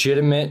a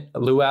legitimate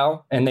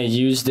luau, and they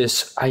use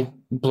this, I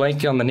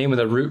blank on the name of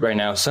the root right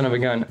now, son of a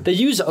gun. They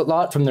use a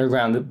lot from their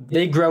ground.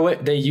 They grow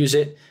it, they use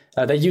it.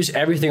 They use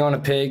everything on a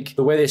pig,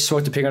 the way they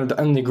smoke the pig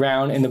on the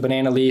ground in the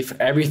banana leaf,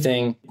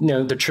 everything,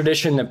 the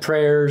tradition, the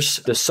prayers,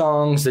 the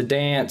songs, the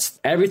dance,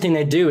 everything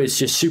they do is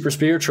just super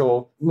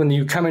spiritual. When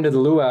you come into the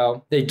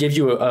luau, they give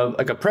you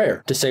a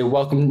prayer to say,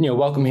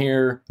 welcome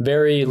here,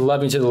 very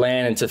loving to the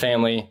land and to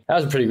family. That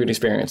was a pretty good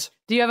experience.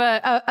 Do you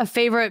have a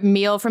favorite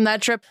meal from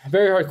that trip?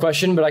 Very hard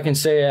question, but I can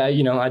say,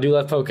 I do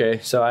love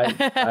poke. So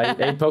I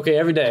ate poke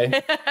every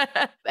day.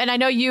 And I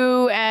know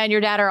you and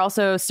your dad are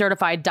also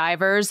certified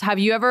divers. Have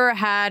you ever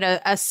had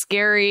a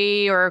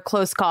scary or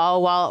close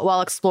call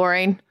while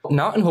exploring?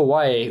 Not in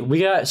Hawaii. We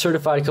got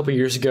certified a couple of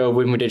years ago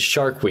when we did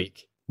Shark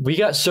Week. We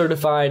got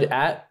certified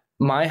at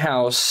my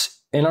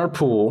house in our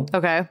pool.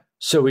 Okay.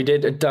 So we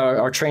did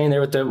our training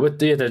there with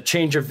the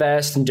change your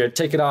vest and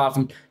take it off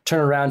and turn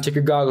around, take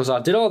your goggles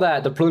off, did all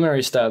that, the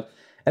preliminary stuff.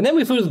 And then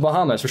we flew to the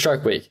Bahamas for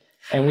Shark Week.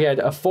 And we had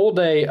a full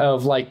day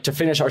of to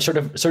finish our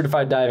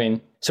certified diving.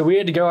 So we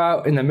had to go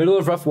out in the middle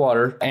of rough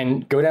water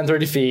and go down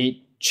 30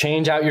 feet,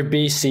 change out your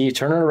BC,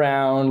 turn it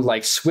around,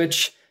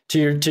 switch to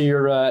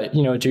your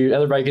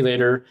other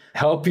regulator,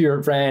 help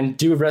your friend,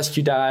 do a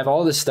rescue dive,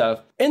 all this stuff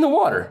in the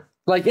water,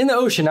 in the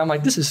ocean. I'm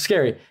like, this is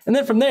scary. And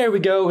then from there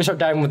we start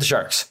diving with the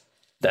sharks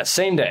that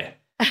same day.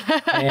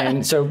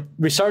 And so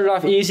we started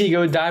off easy,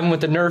 go diving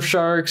with the Nerf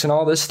sharks and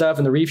all this stuff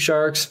and the reef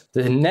sharks.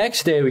 The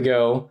next day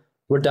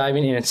we're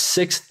diving in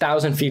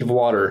 6,000 feet of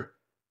water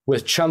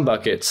with chum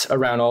buckets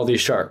around all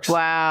these sharks.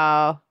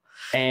 Wow.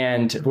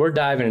 And we're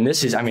diving, and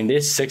this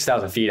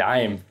 6,000 feet. I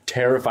am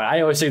terrified.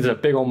 I always think there's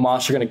a big old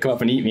monster going to come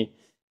up and eat me.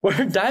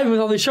 We're diving with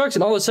all these sharks,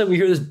 and all of a sudden we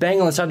hear this bang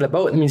on the side of the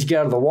boat. That means get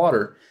out of the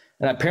water.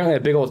 And apparently a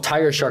big old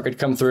tiger shark had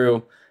come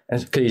through, and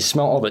because he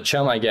smelled all the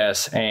chum, I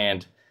guess.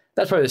 And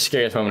that's probably the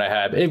scariest moment I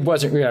had. It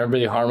wasn't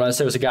really harm us.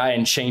 There was a guy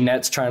in chain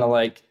nets trying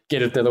to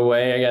get it the other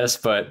way, I guess.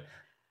 But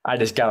I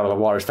just got out of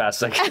the water as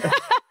fast as I could.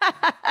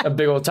 A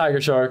big old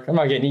tiger shark. I'm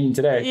not getting eaten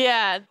today.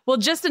 Yeah. Well,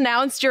 just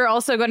announced you're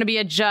also going to be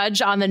a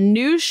judge on the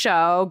new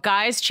show,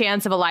 Guy's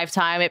Chance of a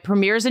Lifetime. It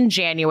premieres in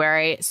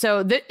January. So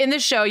in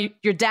this show,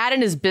 your dad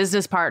and his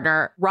business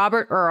partner,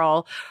 Robert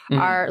Earl,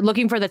 are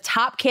looking for the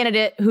top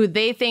candidate who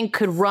they think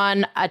could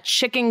run a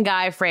Chicken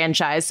Guy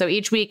franchise. So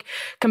each week,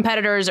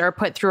 competitors are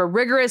put through a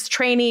rigorous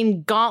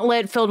training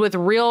gauntlet filled with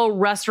real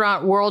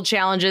restaurant world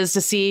challenges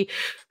to see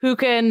who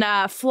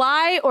can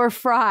fly or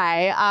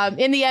fry.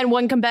 In the end,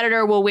 one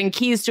competitor will win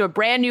keys to a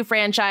brand new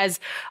franchise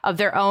of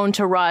their own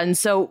to run.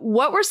 So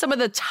what were some of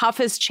the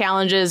toughest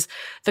challenges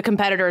the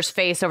competitors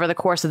face over the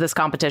course of this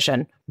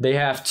competition? They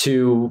have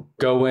to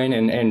go in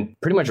and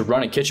pretty much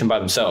run a kitchen by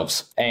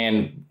themselves.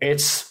 And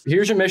here's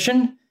your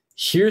mission.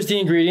 Here's the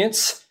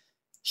ingredients.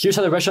 Here's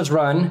how the restaurants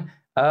run.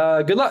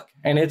 Good luck.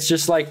 And it's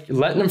just like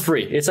letting them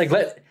free. It's like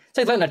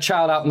letting a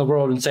child out in the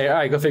world and say, all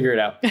right, go figure it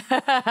out.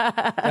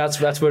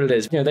 That's what it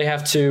is. They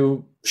have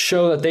to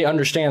show that they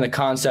understand the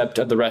concept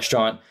of the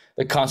restaurant,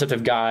 the concept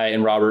of Guy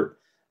and Robert.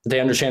 They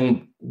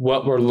understand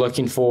what we're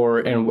looking for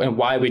and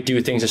why we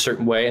do things a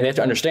certain way. And they have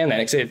to understand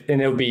that.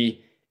 And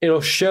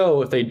it'll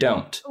show if they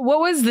don't. What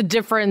was the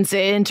difference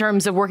in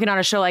terms of working on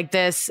a show like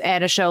this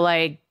and a show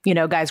like,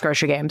 Guy's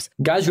Grocery Games?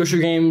 Guy's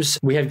Grocery Games,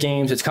 we have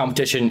games, it's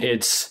competition,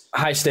 it's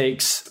high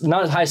stakes,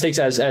 not as high stakes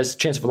as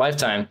Chance of a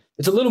Lifetime.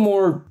 It's a little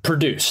more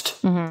produced.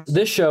 Mm-hmm.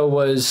 This show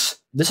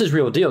this is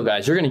real deal,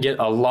 guys. You're going to get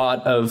a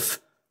lot of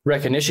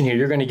recognition here.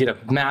 You're going to get a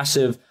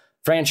massive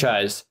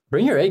franchise.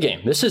 Bring your A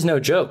game. This is no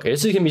joke.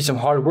 This is going to be some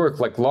hard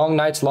work, like long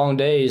nights, long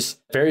days,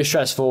 very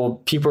stressful.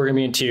 People are going to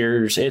be in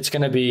tears.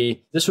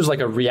 This was like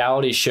a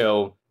reality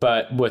show,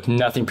 but with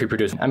nothing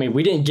pre-produced. I mean,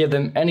 we didn't give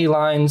them any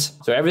lines.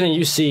 So everything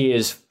you see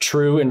is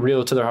true and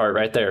real to their heart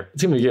right there.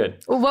 It's going to be good.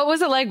 What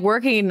was it like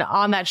working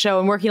on that show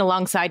and working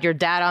alongside your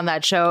dad on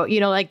that show?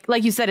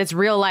 Like you said, it's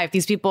real life.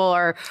 These people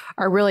are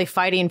really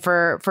fighting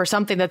for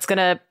something that's going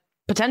to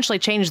potentially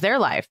change their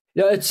life.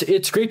 Yeah,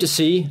 it's great to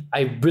see.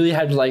 I really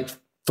had to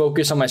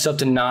focus on myself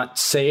to not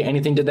say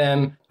anything to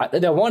them. I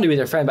wanted to be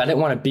their friend, but I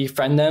didn't want to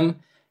befriend them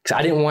because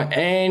I didn't want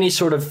any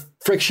sort of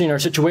friction or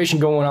situation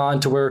going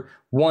on to where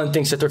one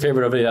thinks that they're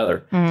favorite over the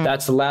other. Mm.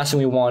 That's the last thing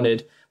we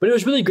wanted. But it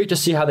was really great to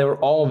see how they were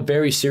all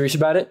very serious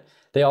about it.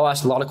 They all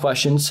asked a lot of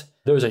questions.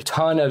 There was a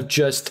ton of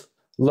just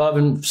love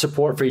and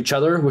support for each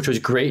other, which was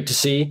great to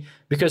see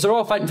because they're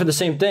all fighting for the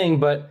same thing,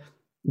 but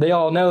they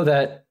all know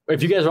that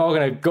if you guys are all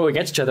going to go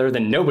against each other,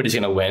 then nobody's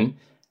going to win.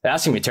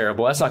 That's going to be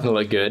terrible. That's not going to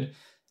look good.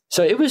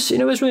 So it was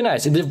really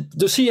nice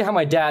to see how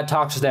my dad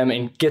talks to them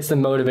and gets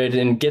them motivated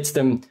and gets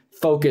them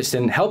focused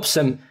and helps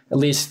them at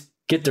least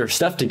get their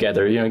stuff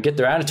together, get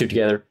their attitude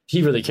together.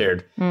 He really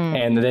cared.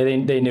 And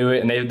they knew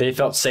it and they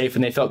felt safe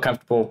and they felt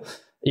comfortable,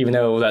 even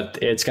though that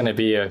it's going to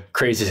be a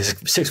crazy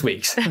 6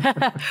 weeks.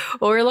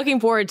 Well, we're looking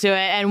forward to it.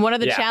 And one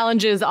of the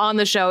challenges on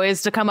the show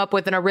is to come up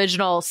with an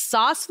original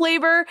sauce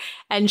flavor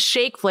and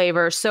shake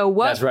flavor. So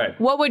That's right.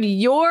 What would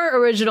your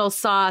original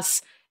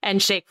sauce and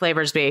shake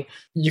flavors be?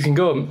 You can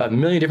go a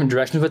million different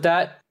directions with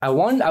that. I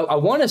want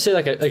to say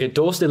like a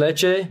dulce de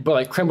leche, but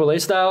like creme brulee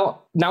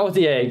style, not with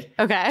the egg.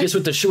 Okay. Just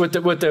with the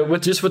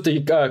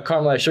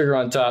caramelized sugar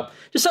on top.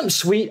 Just something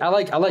sweet. I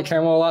like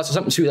caramel a lot, so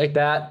something sweet like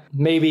that.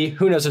 Maybe,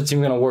 who knows if it's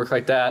even gonna work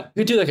like that.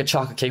 You could do like a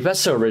chocolate cake. That's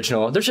so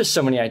original. There's just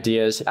so many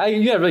ideas.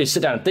 You gotta really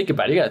sit down and think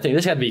about it. You gotta think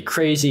this got to be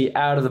crazy,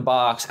 out of the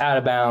box, out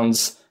of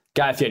bounds,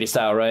 Guy Fieri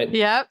style, right?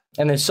 Yep.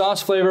 And then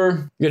sauce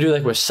flavor, you gotta do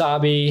like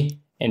wasabi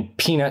and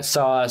peanut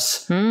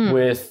sauce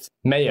with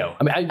mayo.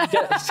 I mean,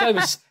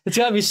 it's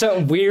gotta be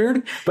something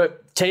weird,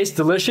 but tastes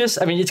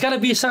delicious. I mean, it's gotta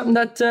be something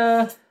that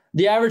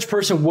the average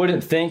person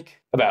wouldn't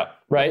think about,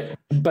 right?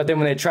 But then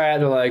when they try it,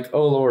 they're like,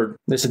 oh Lord,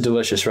 this is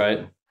delicious,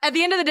 right? At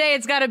the end of the day,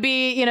 it's gotta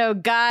be,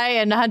 Guy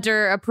and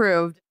Hunter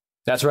approved.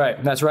 That's right.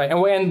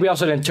 And we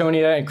also had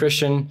Antonia and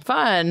Christian.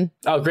 Fun.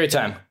 Oh, great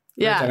time.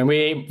 Yeah. And we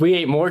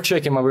ate more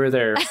chicken while we were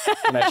there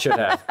than I should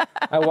have.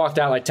 I walked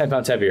out like 10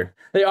 pounds heavier.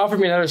 They offered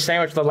me another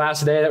sandwich the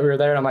last day that we were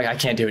there, and I'm like, I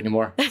can't do it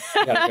anymore. I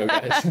gotta go,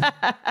 guys.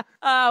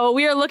 Well,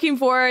 we are looking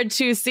forward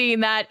to seeing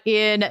that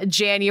in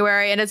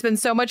January, and it's been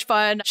so much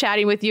fun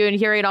chatting with you and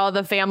hearing all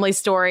the family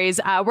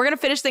stories. We're going to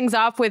finish things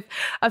off with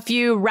a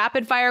few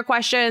rapid fire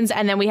questions,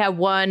 and then we have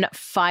one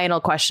final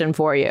question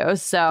for you.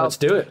 So let's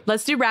do it.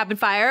 Let's do rapid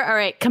fire. All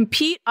right.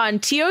 Compete on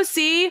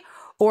TOC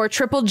or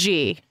Triple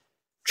G?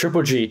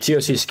 Triple G.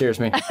 TOC scares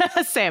me.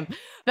 Same.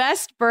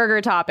 Best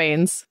burger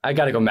toppings. I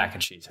got to go mac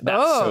and cheese.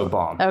 That's so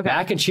bomb. Okay.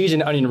 Mac and cheese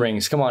and onion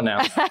rings. Come on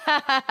now.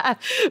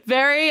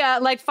 Very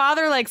like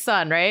father, like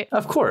son, right?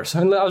 Of course.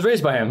 I was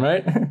raised by him,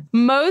 right?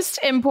 Most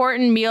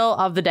important meal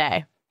of the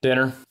day.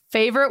 Dinner.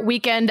 Favorite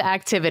weekend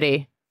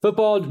activity.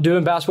 Football,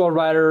 doing basketball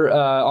rider,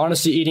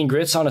 honestly, eating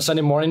grits on a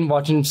Sunday morning,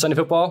 watching Sunday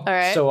football. All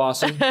right. So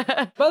awesome. But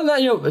other than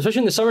that, especially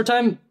in the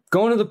summertime,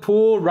 going to the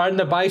pool, riding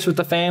the bikes with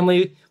the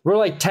family. We're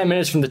like 10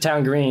 minutes from the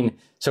town green.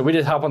 So we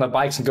just hop on the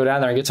bikes and go down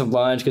there and get some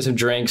lunch, get some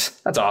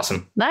drinks. That's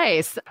awesome.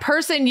 Nice.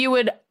 Person you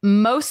would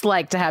most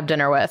like to have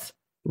dinner with.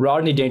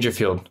 Rodney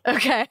Dangerfield.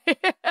 Okay.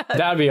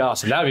 That'd be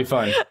awesome. That'd be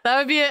fun. That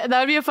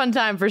would be a fun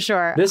time for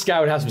sure. This guy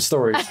would have some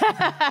stories.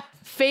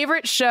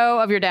 Favorite show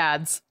of your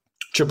dad's?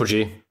 Triple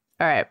G.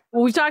 All right.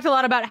 Well, we've talked a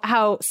lot about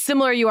how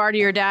similar you are to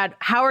your dad.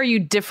 How are you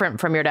different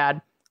from your dad?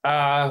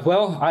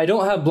 Well, I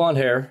don't have blonde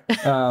hair.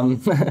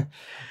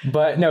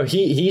 But no,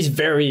 he's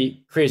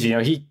very crazy.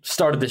 He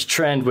started this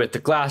trend with the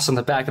glass on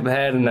the back of the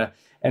head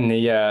and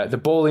the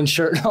bowling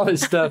shirt and all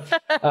this stuff.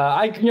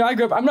 I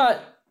grew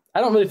up, I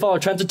don't really follow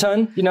trends a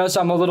ton,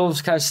 so I'm a little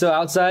kind of still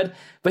outside,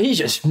 but he's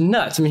just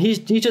nuts. I mean, he's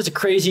just a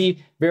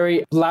crazy,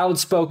 very loud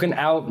spoken,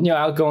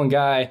 outgoing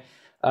guy.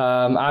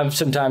 I'm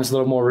sometimes a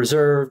little more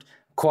reserved,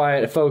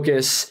 quiet,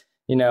 focused.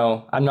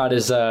 I'm not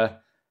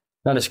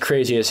as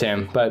crazy as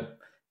him, but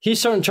he's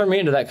starting to turn me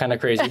into that kind of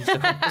crazy. So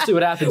we'll see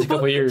what happens in a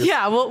couple of years.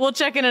 Yeah, we'll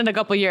check in a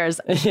couple of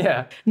years.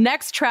 Yeah.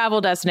 Next travel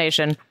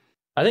destination.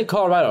 I think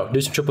Colorado. Do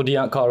some Triple D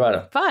out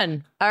Colorado.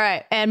 Fun. All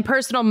right. And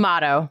personal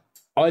motto.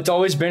 Oh, it's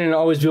always been and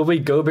always will be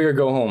go big or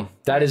go home.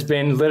 That has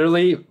been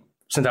literally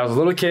since I was a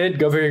little kid,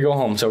 go big or go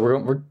home. So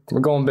we're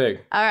going big.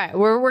 All right.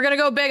 We're going to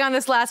go big on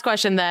this last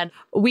question then.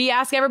 We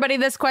ask everybody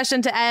this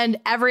question to end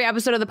every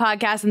episode of the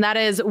podcast, and that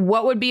is,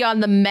 what would be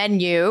on the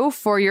menu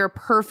for your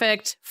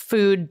perfect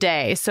food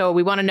day? So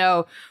we want to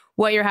know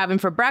what you're having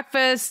for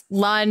breakfast,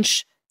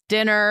 lunch,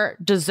 dinner,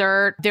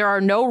 dessert. There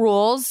are no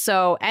rules.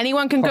 So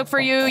anyone can cook for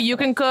you. You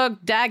can cook.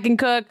 Dad can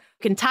cook.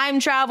 You can time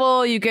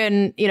travel. You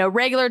can,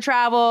 regular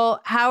travel.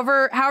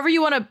 However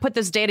you want to put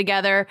this day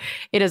together,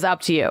 it is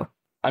up to you.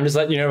 I'm just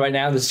letting you know right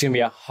now, this is going to be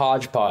a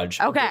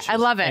hodgepodge. Okay, I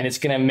love it. And it's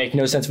going to make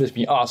no sense, but it's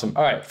going to be awesome.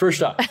 All right,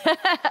 first up,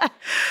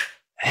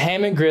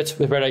 ham and grits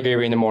with red-eye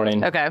gravy in the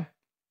morning. Okay.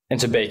 And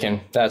some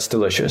bacon. That's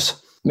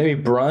delicious. Maybe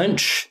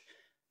brunch.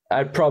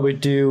 I'd probably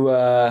do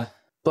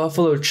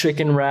buffalo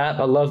chicken wrap.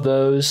 I love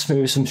those.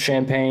 Maybe some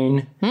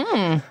champagne.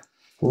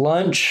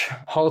 Lunch,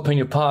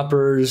 jalapeno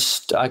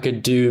poppers. I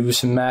could do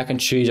some mac and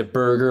cheese, a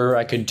burger.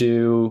 I could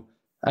do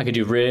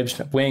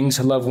ribs, wings.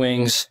 I love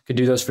wings. Could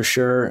do those for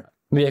sure.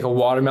 Maybe like a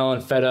watermelon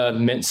feta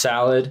mint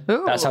salad.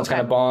 Ooh, that sounds kind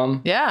of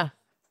bomb. Yeah.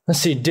 Let's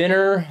see.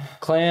 Dinner,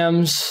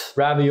 clams,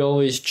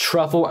 raviolis,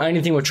 truffle,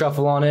 anything with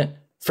truffle on it.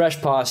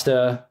 Fresh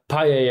pasta,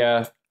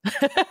 paella.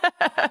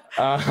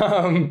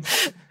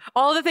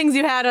 All the things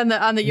you had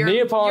on the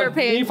European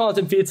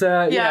Neapolitan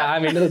pizza. Yeah. I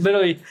mean,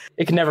 literally,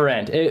 it could never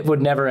end. It would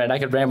never end. I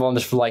could ramble on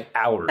this for like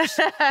hours.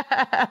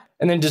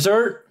 And then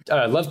dessert,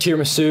 I love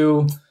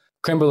tiramisu,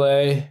 creme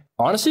brulee.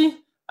 Honestly,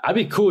 I'd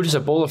be cool with just a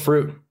bowl of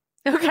fruit.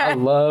 Okay. I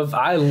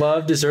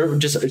love dessert with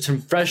just some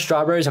fresh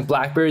strawberries and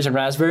blackberries and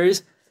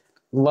raspberries.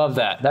 Love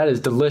that. That is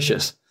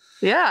delicious.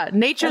 Yeah,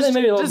 nature's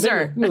maybe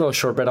dessert. Maybe a little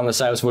shortbread on the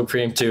side with some whipped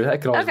cream too. That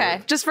could always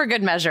work. Just for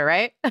good measure,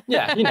 right?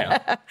 Yeah,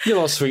 get a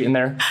little sweet in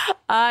there.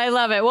 I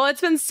love it. Well,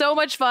 it's been so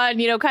much fun,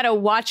 kind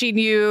of watching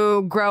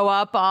you grow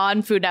up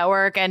on Food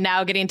Network and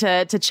now getting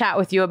to chat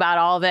with you about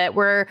all of it.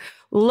 We're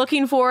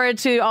looking forward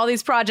to all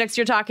these projects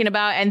you're talking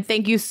about, and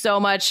thank you so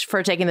much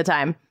for taking the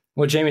time.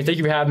 Well, Jamie, thank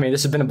you for having me.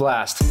 This has been a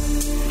blast.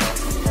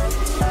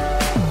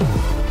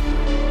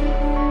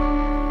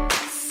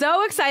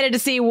 So excited to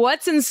see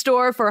what's in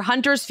store for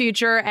Hunter's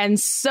future, and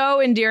so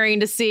endearing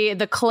to see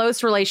the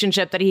close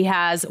relationship that he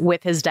has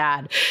with his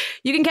dad.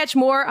 You can catch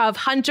more of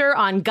Hunter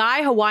on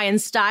Guy Hawaiian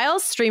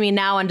Styles, streaming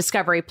now on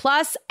Discovery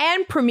Plus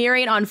and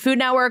premiering on Food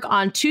Network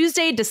on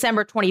Tuesday,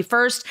 December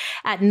 21st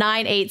at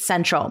 9/8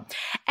 Central.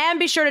 And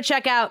be sure to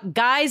check out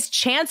Guy's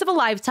Chance of a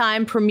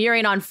Lifetime,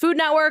 premiering on Food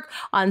Network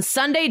on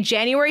Sunday,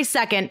 January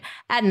 2nd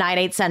at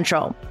 9/8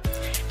 Central.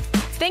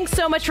 Thanks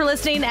so much for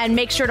listening, and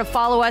make sure to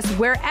follow us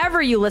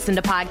wherever you listen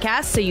to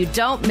podcasts so you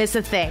don't miss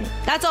a thing.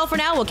 That's all for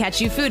now. We'll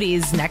catch you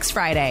foodies next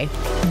Friday.